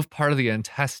remove part of the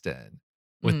intestine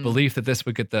with belief that this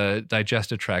would get the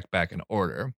digestive tract back in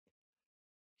order.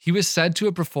 He was said to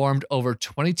have performed over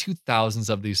 22,000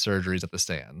 of these surgeries at the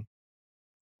stand.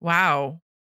 Wow.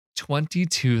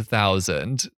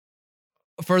 22,000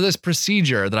 for this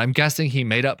procedure that I'm guessing he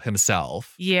made up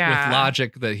himself. Yeah. With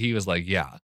logic that he was like,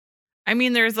 yeah. I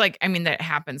mean, that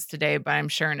happens today, but I'm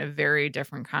sure in a very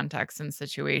different context and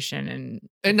situation.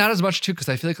 And not as much too, because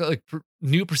I feel like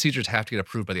new procedures have to get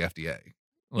approved by the FDA.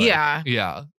 Yeah.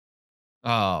 Yeah.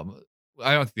 I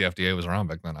don't think the FDA was around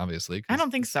back then, obviously. I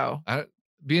don't think so. It'd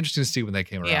be interesting to see when they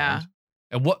came around. Yeah.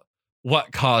 And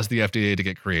what caused the FDA to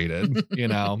get created, you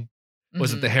know?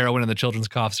 Was it the heroin in the children's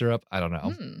cough syrup? I don't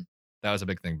know. That was a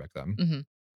big thing back then.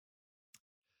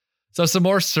 So some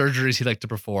more surgeries he'd like to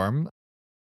perform.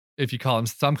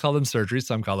 Some call them surgeries,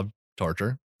 some call them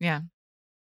torture. Yeah.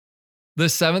 The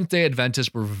Seventh-day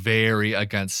Adventists were very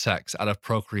against sex out of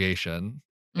procreation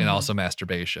and also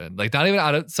masturbation. Like not even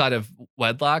outside of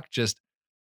wedlock, just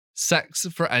sex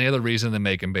for any other reason than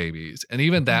making babies. And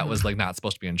even that was like not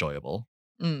supposed to be enjoyable.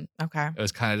 Okay. It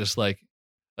was kind of just like,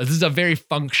 this is a very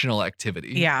functional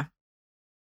activity. Yeah.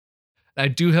 I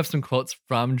do have some quotes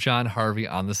from John Harvey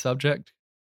on the subject.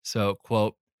 So,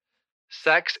 quote,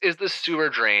 "Sex is the sewer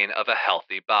drain of a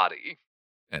healthy body."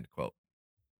 End quote.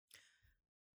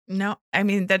 No, I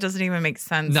mean, that doesn't even make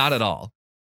sense. Not at all.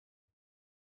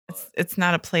 It's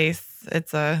not a place.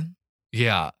 It's a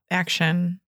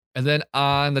action. And then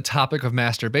on the topic of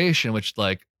masturbation, which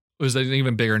like was an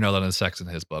even bigger no than sex in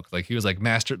his book. Like he was like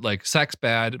sex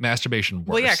bad, masturbation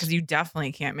worse. Well, yeah, because you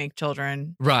definitely can't make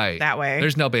children that way.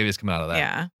 There's no babies coming out of that.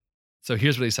 Yeah. So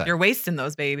here's what he said. You're wasting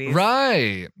those babies.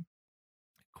 Right.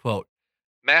 Quote,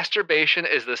 "Masturbation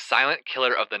is the silent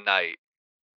killer of the night.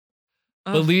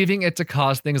 Ugh. Believing it to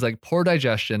cause things like poor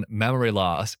digestion, memory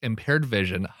loss, impaired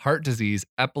vision, heart disease,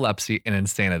 epilepsy, and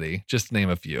insanity. Just to name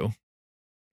a few."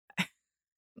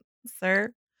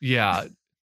 Sir? Yeah.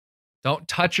 Don't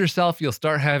touch yourself. You'll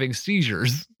start having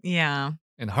seizures. Yeah.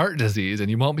 And heart disease,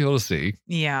 and you won't be able to see.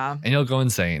 Yeah. And you'll go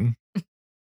insane.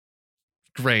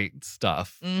 Great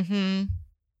stuff.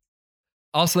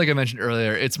 Also, like I mentioned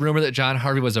earlier, it's rumored that John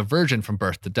Harvey was a virgin from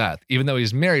birth to death, even though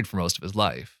he's married for most of his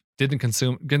life. Didn't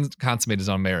consummate his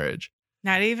own marriage.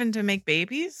 Not even to make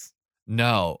babies?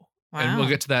 No. Wow. And we'll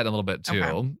get to that in a little bit too.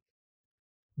 Okay.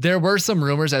 There were some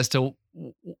rumors as to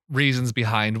reasons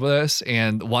behind this,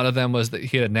 and one of them was that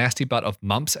he had a nasty bout of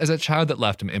mumps as a child that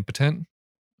left him impotent,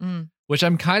 which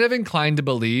I'm kind of inclined to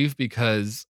believe,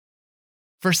 because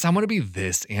for someone to be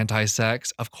this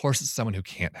anti-sex, of course it's someone who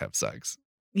can't have sex.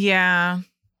 Yeah.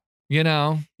 You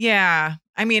know? Yeah.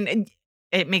 I mean,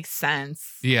 it makes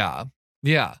sense. Yeah.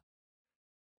 Yeah.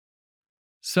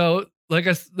 So, like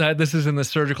I said, this is in the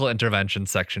surgical intervention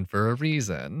section for a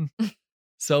reason.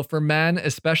 So for men,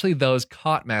 especially those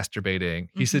caught masturbating,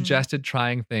 he suggested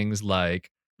trying things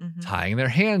like tying their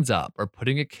hands up or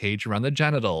putting a cage around the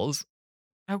genitals.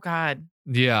 Oh, God.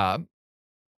 Yeah.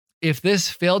 If this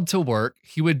failed to work,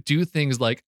 he would do things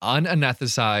like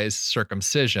unanesthetized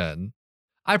circumcision.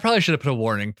 I probably should have put a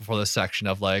warning before this section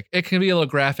of like, it can be a little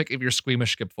graphic if you're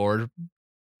squeamish, skip forward.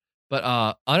 But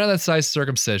unanesthetized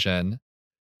circumcision,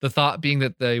 the thought being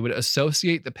that they would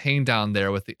associate the pain down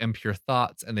there with the impure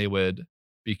thoughts and they would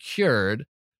be cured.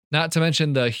 Not to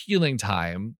mention the healing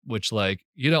time, which like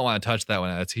you don't want to touch that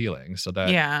when it's healing. So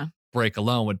that break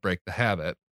alone would break the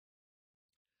habit.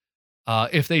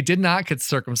 If they did not get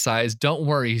circumcised, don't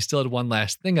worry. He still had one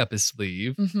last thing up his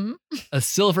sleeve. A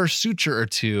silver suture or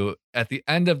two at the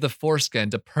end of the foreskin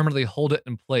to permanently hold it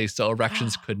in place so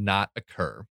erections could not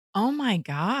occur. Oh my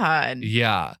God.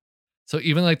 Yeah. So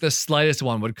even like the slightest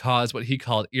one would cause what he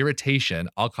called irritation.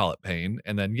 I'll call it pain.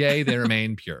 And then yay, they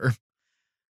remain pure.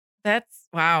 That's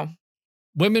wow.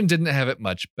 Women didn't have it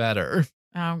much better.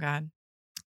 Oh God.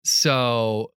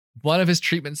 So one of his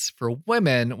treatments for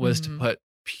women was to put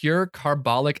pure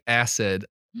carbolic acid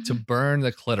to burn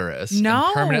the clitoris and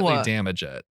permanently damage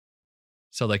it.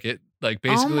 So like it, like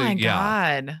basically, oh my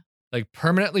God. Like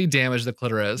permanently damage the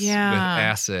clitoris with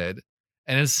acid.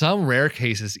 And in some rare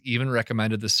cases, even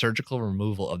recommended the surgical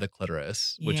removal of the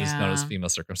clitoris, which is known as female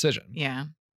circumcision. Yeah.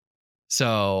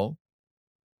 So,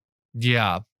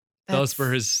 yeah, those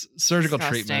were his surgical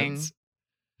treatments.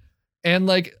 And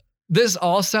like, this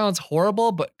all sounds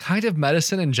horrible, but kind of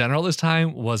medicine in general this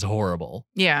time was horrible.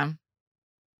 Yeah.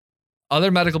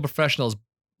 Other medical professionals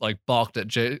like balked at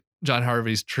John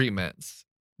Harvey's treatments,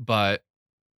 but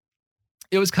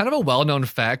it was kind of a well-known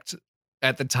fact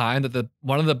at the time that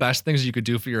one of the best things you could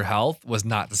do for your health was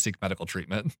not to seek medical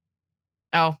treatment.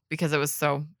 Oh, because it was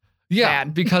so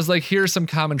bad. Because like here's some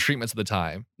common treatments at the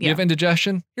time. You have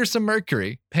indigestion, here's some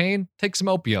mercury. Pain, take some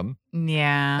opium.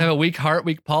 Yeah. Have a weak heart,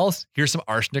 weak pulse, here's some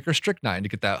arsenic or strychnine to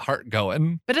get that heart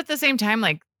going. But at the same time,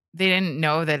 like they didn't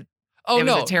know that it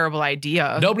was a terrible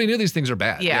idea. Nobody knew these things are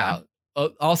bad. Yeah.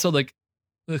 Also like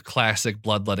the classic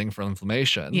bloodletting for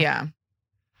inflammation. Yeah.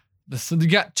 So you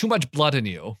got too much blood in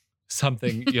you.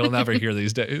 something you'll never hear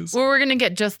these days. Well, we're going to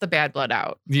get just the bad blood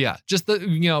out. Yeah. Just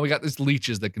we got these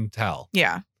leeches that can tell.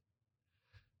 Yeah.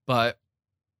 But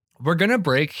we're going to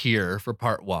break here for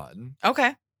part 1.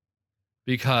 Okay.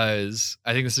 Because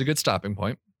I think this is a good stopping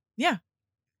point. Yeah.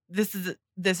 This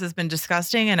has been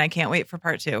disgusting, and I can't wait for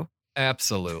part 2.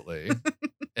 Absolutely.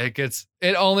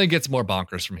 It only gets more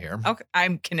bonkers from here. Okay.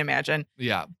 I can imagine.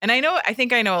 Yeah. And I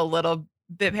think I know a little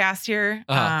bit past here.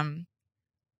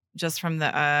 Just from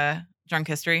the drunk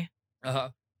history.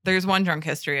 There's one drunk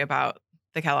history about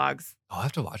the Kellogg's. Oh, I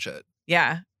have to watch it.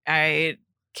 Yeah. I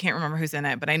can't remember who's in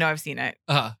it, but I know I've seen it.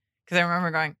 Because I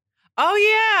remember going, oh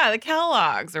yeah, the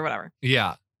Kellogg's or whatever.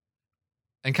 Yeah.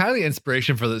 And kind of the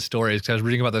inspiration for this story is because I was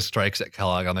reading about the strikes at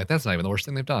Kellogg. I'm like, that's not even the worst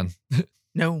thing they've done.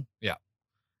 No. Yeah.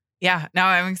 Yeah. Now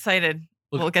I'm excited.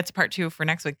 We'll get to part 2 for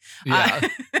next week. Yeah.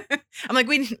 I'm like,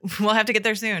 we'll have to get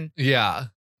there soon. Yeah.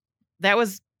 That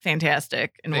was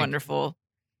fantastic and wonderful.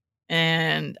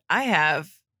 And I have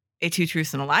a 2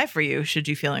 truths and a lie for you, should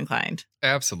you feel inclined.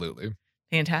 Absolutely.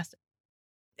 Fantastic.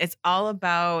 It's all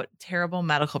about terrible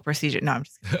medical procedure. No, I'm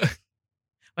just kidding.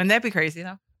 Wouldn't that be crazy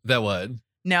though? That would.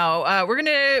 No, we're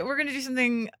gonna do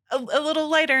something a little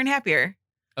lighter and happier.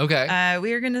 Okay.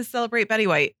 We are gonna celebrate Betty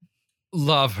White.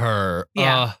 Love her.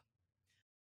 Yeah.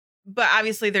 But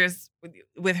obviously,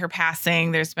 with her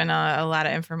passing, there's been a lot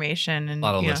of information and a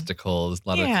lot of listicles, a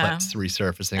lot of clips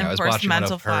resurfacing. And I was of course, watching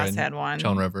Mental one of her Floss and had one.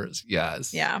 Joan Rivers.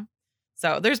 Yes. Yeah.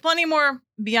 So there's plenty more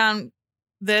beyond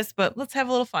this, but let's have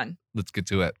a little fun. Let's get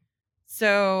to it.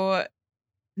 So,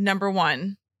 number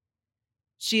 1,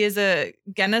 she is a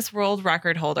Guinness World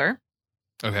Record holder.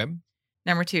 Okay.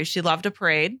 Number 2, she loved a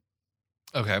parade.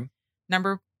 Okay.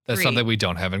 Number 3. That's something we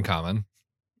don't have in common.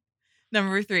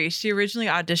 Number 3, she originally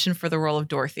auditioned for the role of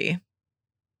Dorothy.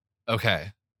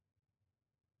 Okay.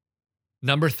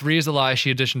 Number 3 is a lie.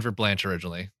 She auditioned for Blanche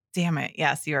originally. Damn it.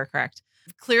 Yes, you are correct.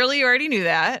 Clearly, you already knew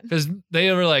that. Because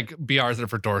they were like, B. Arthur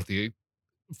for Dorothy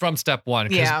from step 1.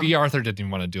 Because B. Arthur didn't even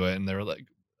want to do it. And they were like,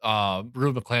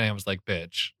 Rue McClanahan was like,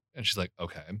 bitch. And she's like,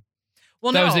 okay.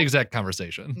 Well, that was the exact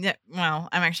conversation. Yeah, well,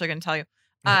 I'm actually going to tell you.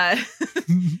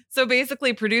 So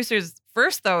basically, producers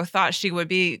first, though, thought she would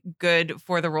be good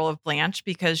for the role of Blanche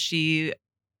because she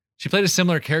played a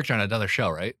similar character on another show,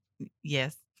 right?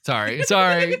 Yes. Sorry.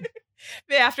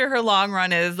 After her long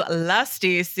run as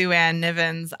lusty Sue Ann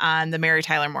Nivens on the Mary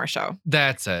Tyler Moore Show.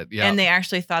 That's it. Yeah. And they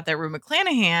actually thought that Rue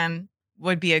McClanahan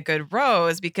would be a good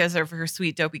Rose because of her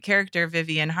sweet, dopey character,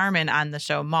 Vivian Harmon, on the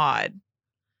show Maude.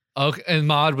 Okay. And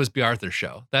Maude was B. Arthur's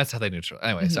show. That's how they knew.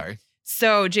 Anyway, sorry.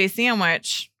 So Jay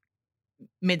Sandwich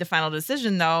made the final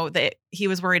decision, though, that he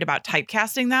was worried about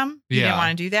typecasting them. He didn't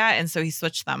want to do that. And so he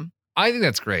switched them. I think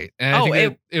that's great. And I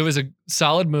think it was a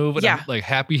solid move. And I'm like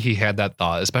happy he had that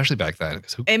thought, especially back then.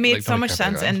 It made so much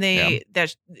sense. And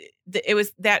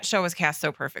that show was cast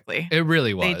so perfectly. It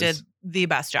really was. They did the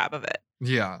best job of it.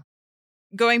 Yeah.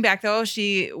 Going back, though,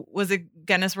 she was a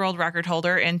Guinness World Record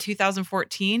holder in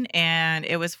 2014. And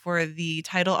it was for the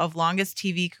title of longest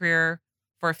TV career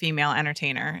for a female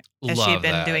entertainer. As she had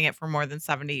been doing it for more than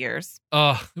 70 years.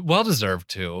 Well deserved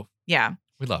too. Yeah.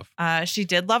 We love. She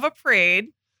did love a parade.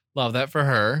 Love that for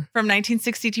her. From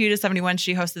 1962 to 71,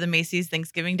 she hosted the Macy's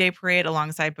Thanksgiving Day Parade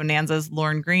alongside Bonanza's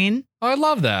Lorne Green. Oh, I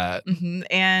love that. Mm-hmm.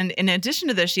 And in addition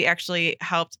to this, she actually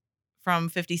helped from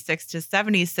 56 to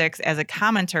 76 as a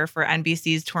commentator for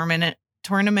NBC's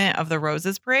Tournament of the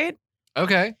Roses Parade.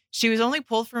 Okay. She was only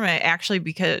pulled from it actually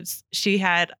because she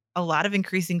had a lot of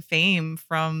increasing fame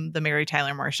from the Mary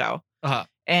Tyler Moore Show.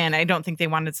 And I don't think they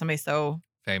wanted somebody so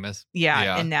famous.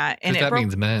 Yeah. In that. And that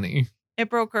means many. It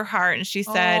broke her heart. And she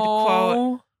said,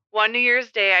 quote, "One New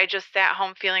Year's Day, I just sat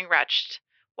home feeling wretched,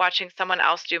 watching someone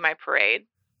else do my parade."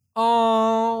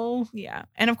 Oh. Yeah.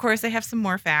 And of course, I have some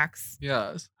more facts.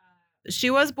 Yes. She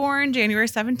was born January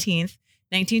 17th,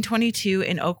 1922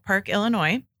 in Oak Park,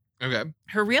 Illinois. Okay.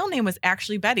 Her real name was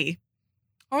actually Betty.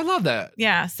 Oh, I love that.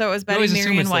 Yeah. So it was Betty Marion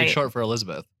Marion White. Like short for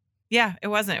Elizabeth. Yeah, it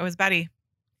wasn't. It was Betty.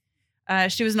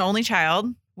 She was an only child,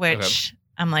 which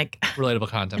I'm like... relatable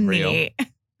content for you.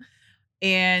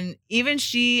 And even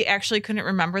she actually couldn't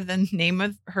remember the name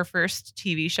of her first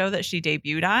TV show that she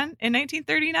debuted on in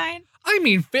 1939. I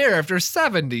mean, fair after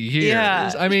 70 years.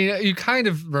 Yeah. I mean, you kind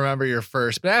of remember your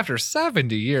first, but after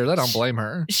 70 years, I don't blame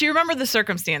her. She remembered the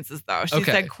circumstances, though. She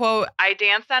said, quote, "I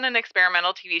danced on an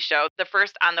experimental TV show, the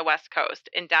first on the West Coast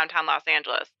in downtown Los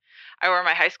Angeles. I wore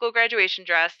my high school graduation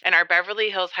dress, and our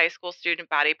Beverly Hills High School student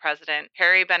body president,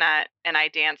 Harry Bennett, and I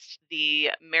danced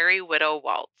the Merry Widow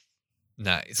Waltz."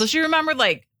 Nice. So she remembered,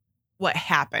 like, what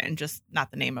happened, just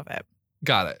not the name of it.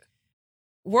 Got it.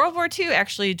 World War II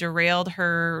actually derailed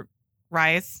her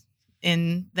rise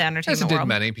in the entertainment world. As it did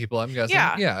many people, I'm guessing.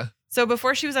 Yeah. So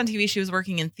before she was on TV, she was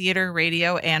working in theater,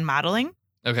 radio, and modeling.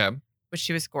 Okay. Which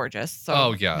she was gorgeous.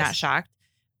 So not shocked.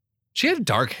 She had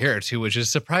dark hair too, which is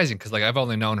surprising because like I've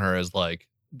only known her as like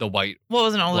the white. Well,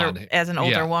 as an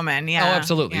older woman. Yeah. Oh,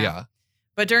 absolutely. Yeah.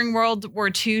 But during World War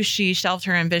II, she shelved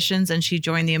her ambitions and she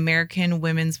joined the American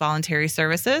Women's Voluntary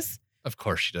Services. Of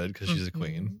course she did, because she's a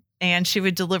queen. And she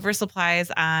would deliver supplies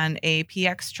on a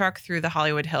PX truck through the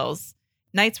Hollywood Hills.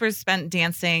 Nights were spent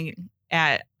dancing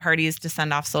at parties to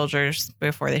send off soldiers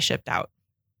before they shipped out.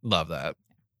 Love that.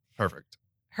 Perfect.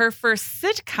 Her first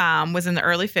sitcom was in the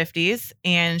early 50s,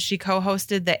 and she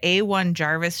co-hosted the A1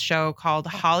 Jarvis show called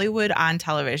Hollywood on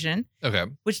Television. Okay.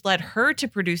 Which led her to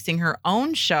producing her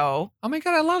own show. Oh my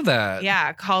God, I love that.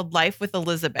 Yeah, called Life with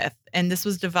Elizabeth. And this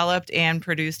was developed and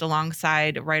produced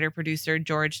alongside writer-producer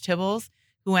George Tibbles,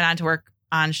 who went on to work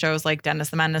on shows like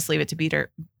Dennis the Menace, Leave It to Beaver,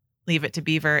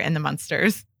 and The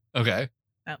Munsters. Okay.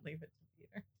 Not Leave It to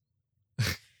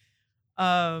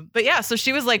Beaver. But yeah, so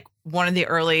she was like one of the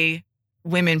early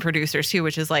women producers too,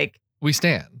 which is like we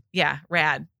stand. Yeah,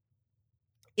 rad.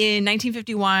 In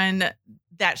 1951,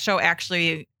 that show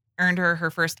actually earned her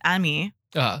first Emmy.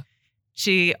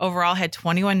 She overall had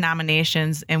 21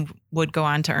 nominations and would go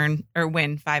on to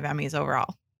win 5 Emmys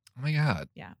overall. Oh my God.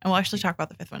 Yeah. And we'll actually talk about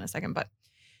the 5th one in a second, but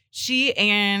she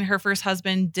and her first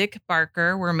husband, Dick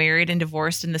Barker, were married and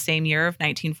divorced in the same year of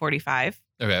 1945.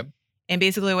 Okay. And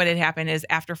basically what had happened is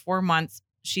after 4 months,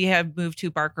 she had moved to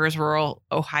Barker's rural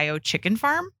Ohio chicken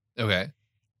farm. Okay.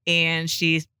 And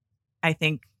she, I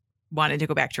think, wanted to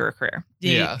go back to her career.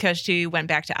 Yeah. Because she went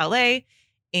back to LA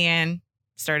and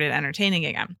started entertaining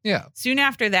again. Yeah. Soon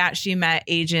after that, she met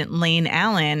agent Lane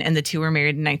Allen, and the two were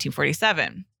married in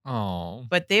 1947. Oh.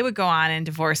 But they would go on and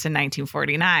divorce in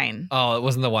 1949. Oh, it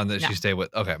wasn't the one that she stayed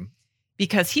with. Okay.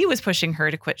 Because he was pushing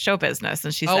her to quit show business.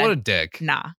 And she said, what a dick.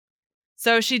 Nah.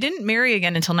 So she didn't marry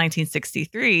again until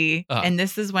 1963. And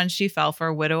this is when she fell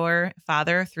for widower,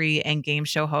 father of 3, and game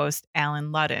show host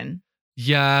Alan Ludden.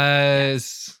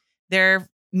 Yes. Their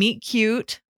meet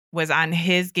cute was on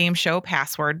his game show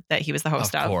Password that he was the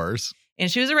host of. Of course.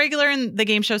 And she was a regular in the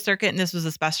game show circuit. And this was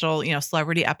a special,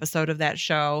 celebrity episode of that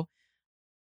show.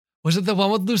 Was it the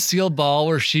one with Lucille Ball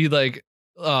where she like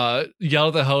yelled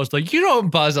at the host, like, you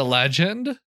don't buzz a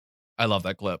legend? I love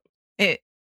that clip.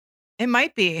 It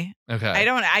might be. Okay.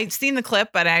 I've seen the clip,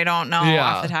 but I don't know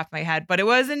off the top of my head. But it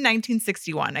was in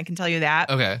 1961. I can tell you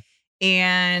that. Okay.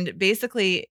 And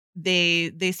basically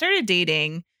they started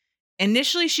dating.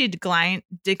 Initially, she declined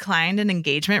an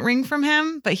engagement ring from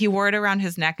him, but he wore it around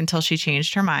his neck until she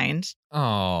changed her mind.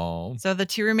 Oh. So the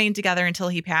two remained together until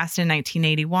he passed in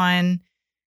 1981.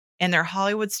 And they're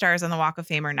Hollywood stars on the Walk of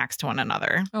Fame are next to one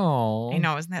another. Oh. I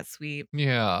know. Isn't that sweet?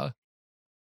 Yeah.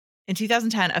 In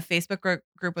 2010, a Facebook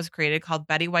group was created called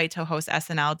Betty White to host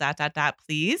SNL ...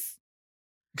 Please.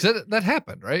 Because that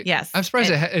happened, right? Yes. I'm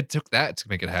surprised it took that to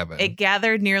make it happen. It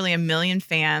gathered nearly 1 million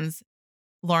fans.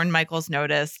 Lorne Michaels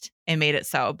noticed and made it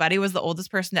so. Betty was the oldest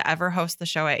person to ever host the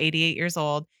show at 88 years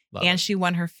old. She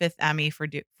won her 5th Emmy for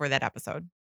that episode.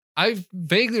 I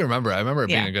vaguely remember. I remember it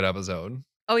being a good episode.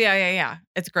 Oh, yeah.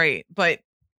 It's great. But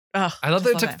I love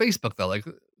that it took Facebook, though. Like,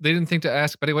 they didn't think to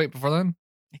ask Betty White before then?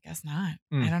 I guess not.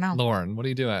 I don't know. Lauren, what are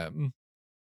you doing?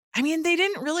 I mean, they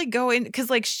didn't really go in because,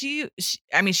 like, she was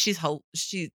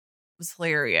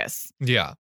hilarious.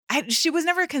 Yeah. She was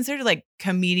never considered like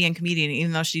comedian,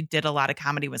 even though she did a lot of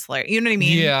comedy with hilarious. You know what I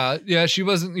mean? Yeah. Yeah. She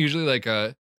wasn't usually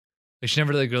she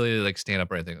never really stand up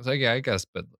or anything. It's like, yeah, I guess,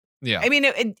 but yeah. I mean,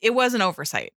 it was an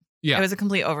oversight. Yeah. It was a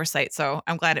complete oversight. So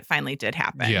I'm glad it finally did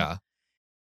happen. Yeah.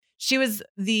 She was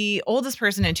the oldest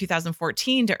person in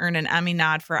 2014 to earn an Emmy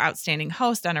nod for Outstanding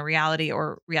Host on a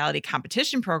reality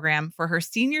competition program for her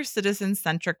senior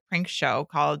citizen-centric prank show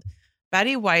called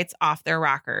Betty White's Off Their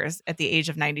Rockers at the age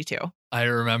of 92. I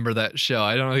remember that show.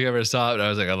 I don't think I ever saw it, but I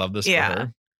was like, I love this for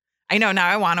her. I know. Now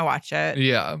I want to watch it.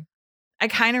 Yeah. I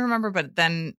kind of remember, but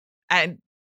then I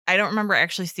don't remember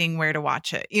actually seeing where to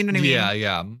watch it. You know what I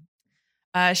mean?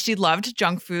 Yeah. She loved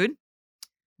junk food.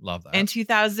 Love that. In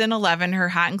 2011, her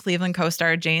Hot in Cleveland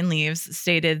co-star Jane Leeves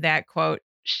stated that, quote,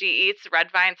 she eats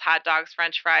Red Vines, hot dogs,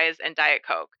 French fries, and Diet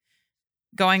Coke.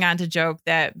 Going on to joke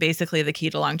that basically the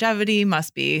key to longevity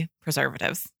must be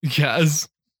preservatives. Yes.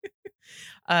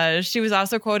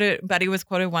 Betty was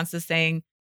quoted once as saying,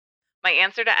 my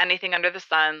answer to anything under the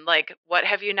sun, like, what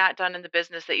have you not done in the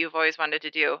business that you've always wanted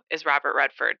to do, is Robert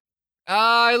Redford.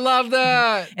 I love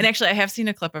that. And actually, I have seen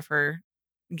a clip of her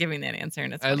giving that answer,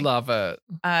 and it's funny. I love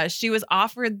it. She was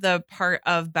offered the part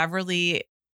of Beverly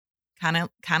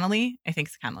Connolly. I think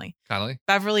it's Connolly.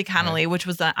 Beverly Connolly, right, which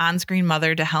was the on-screen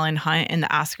mother to Helen Hunt in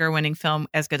the Oscar-winning film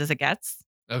As Good as It Gets.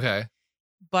 Okay.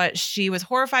 But she was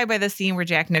horrified by the scene where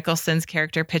Jack Nicholson's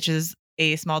character pitches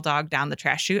a small dog down the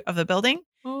trash chute of the building.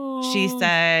 She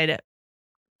said,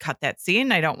 cut that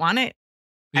scene. I don't want it.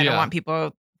 I don't want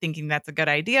people thinking that's a good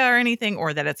idea or anything,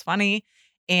 or that it's funny.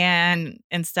 And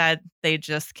instead, they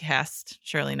just cast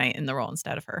Shirley Knight in the role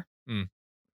instead of her.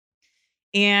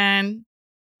 And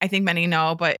I think many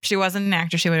know, but she wasn't an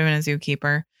actor. She would have been a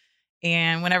zookeeper.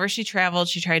 And whenever she traveled,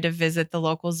 she tried to visit the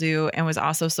local zoo and was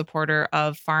also a supporter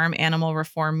of farm animal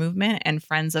reform movement and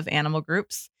Friends of Animal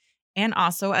groups, and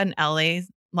also an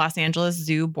Los Angeles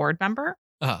Zoo board member.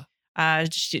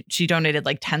 She donated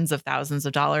like tens of thousands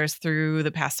of dollars through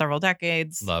the past several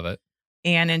decades. Love it.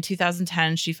 And in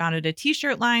 2010, she founded a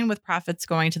t-shirt line with profits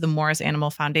going to the Morris Animal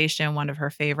Foundation, one of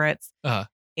her favorites.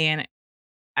 And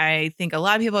I think a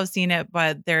lot of people have seen it,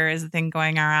 but there is a thing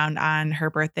going around on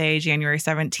her birthday, January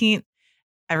 17th.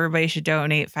 Everybody should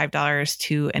donate $5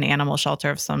 to an animal shelter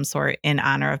of some sort in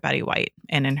honor of Betty White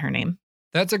and in her name.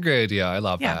 That's a great idea. I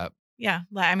love that. Yeah.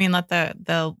 I mean, let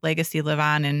the legacy live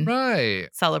on and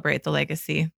celebrate the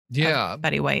legacy of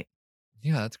Betty White.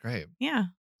 Yeah, that's great. Yeah.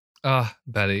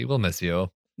 Betty, we'll miss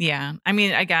you. Yeah. I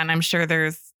mean, again, I'm sure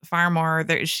there's far more.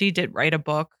 She did write a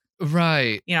book.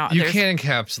 Right. You can't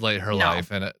encapsulate her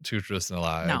life in Two Truths and a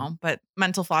Lie. No, but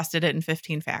Mental Floss did it in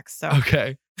 15 facts. So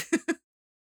okay.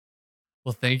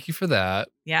 Well, thank you for that.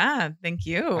 Yeah, thank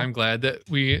you. I'm glad that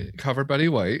we covered Betty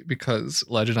White because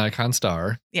legend, icon,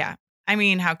 star. Yeah. I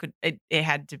mean, how could it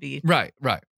had to be right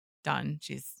done.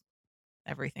 She's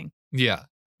everything. Yeah.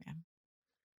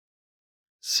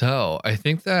 So I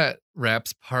think that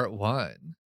wraps part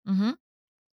 1.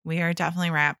 We are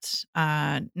definitely wrapped.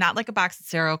 Not like a box of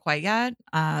cereal quite yet.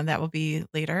 That will be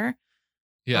later.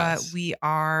 Yes. But we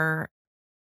are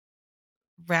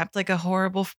wrapped like a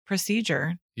horrible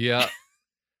procedure. Yeah.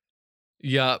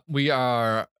 Yeah. We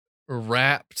are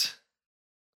wrapped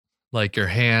like your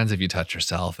hands if you touch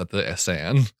yourself at the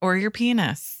sand. Or your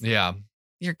penis. Yeah.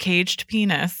 Your caged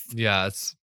penis. Yeah.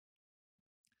 It's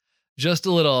just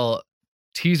a little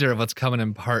teaser of what's coming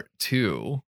in part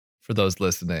 2 for those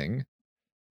listening.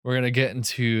 We're going to get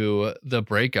into the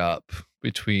breakup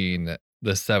between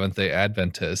the Seventh-day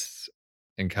Adventists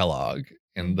and Kellogg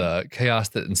and the chaos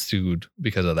that ensued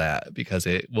because of that, because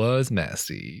it was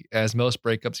messy, as most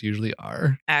breakups usually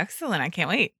are. Excellent. I can't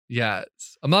wait. Yes.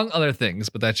 Among other things,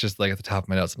 but that's just like at the top of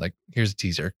my notes. I'm like, here's a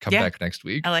teaser. Come back next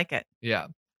week. I like it. Yeah.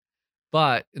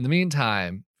 But in the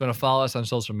meantime, if you want to follow us on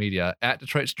social media at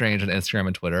Detroit Strange on Instagram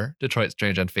and Twitter, Detroit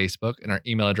Strange on Facebook, and our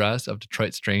email address of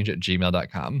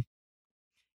DetroitStrange@gmail.com.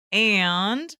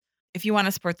 And if you want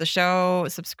to support the show,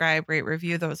 subscribe, rate,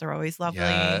 review. Those are always lovely.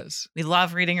 Yes. We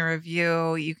love reading a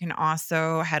review. You can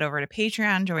also head over to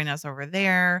Patreon, join us over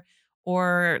there.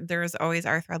 Or there's always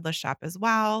our Threadless shop as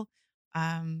well.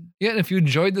 And if you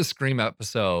enjoyed the Scream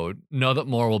episode, know that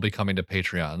more will be coming to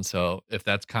Patreon. So if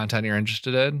that's content you're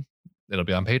interested in, it'll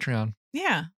be on Patreon.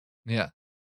 Yeah. Yeah.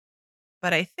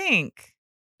 But I think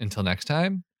until next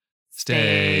time,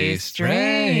 stay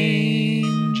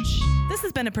strange. This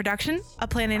has been a production of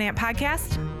Planet Ant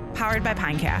Podcast, powered by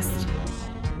Pinecast.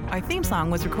 Our theme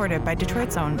song was recorded by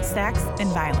Detroit's own Stacks and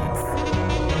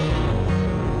Violence.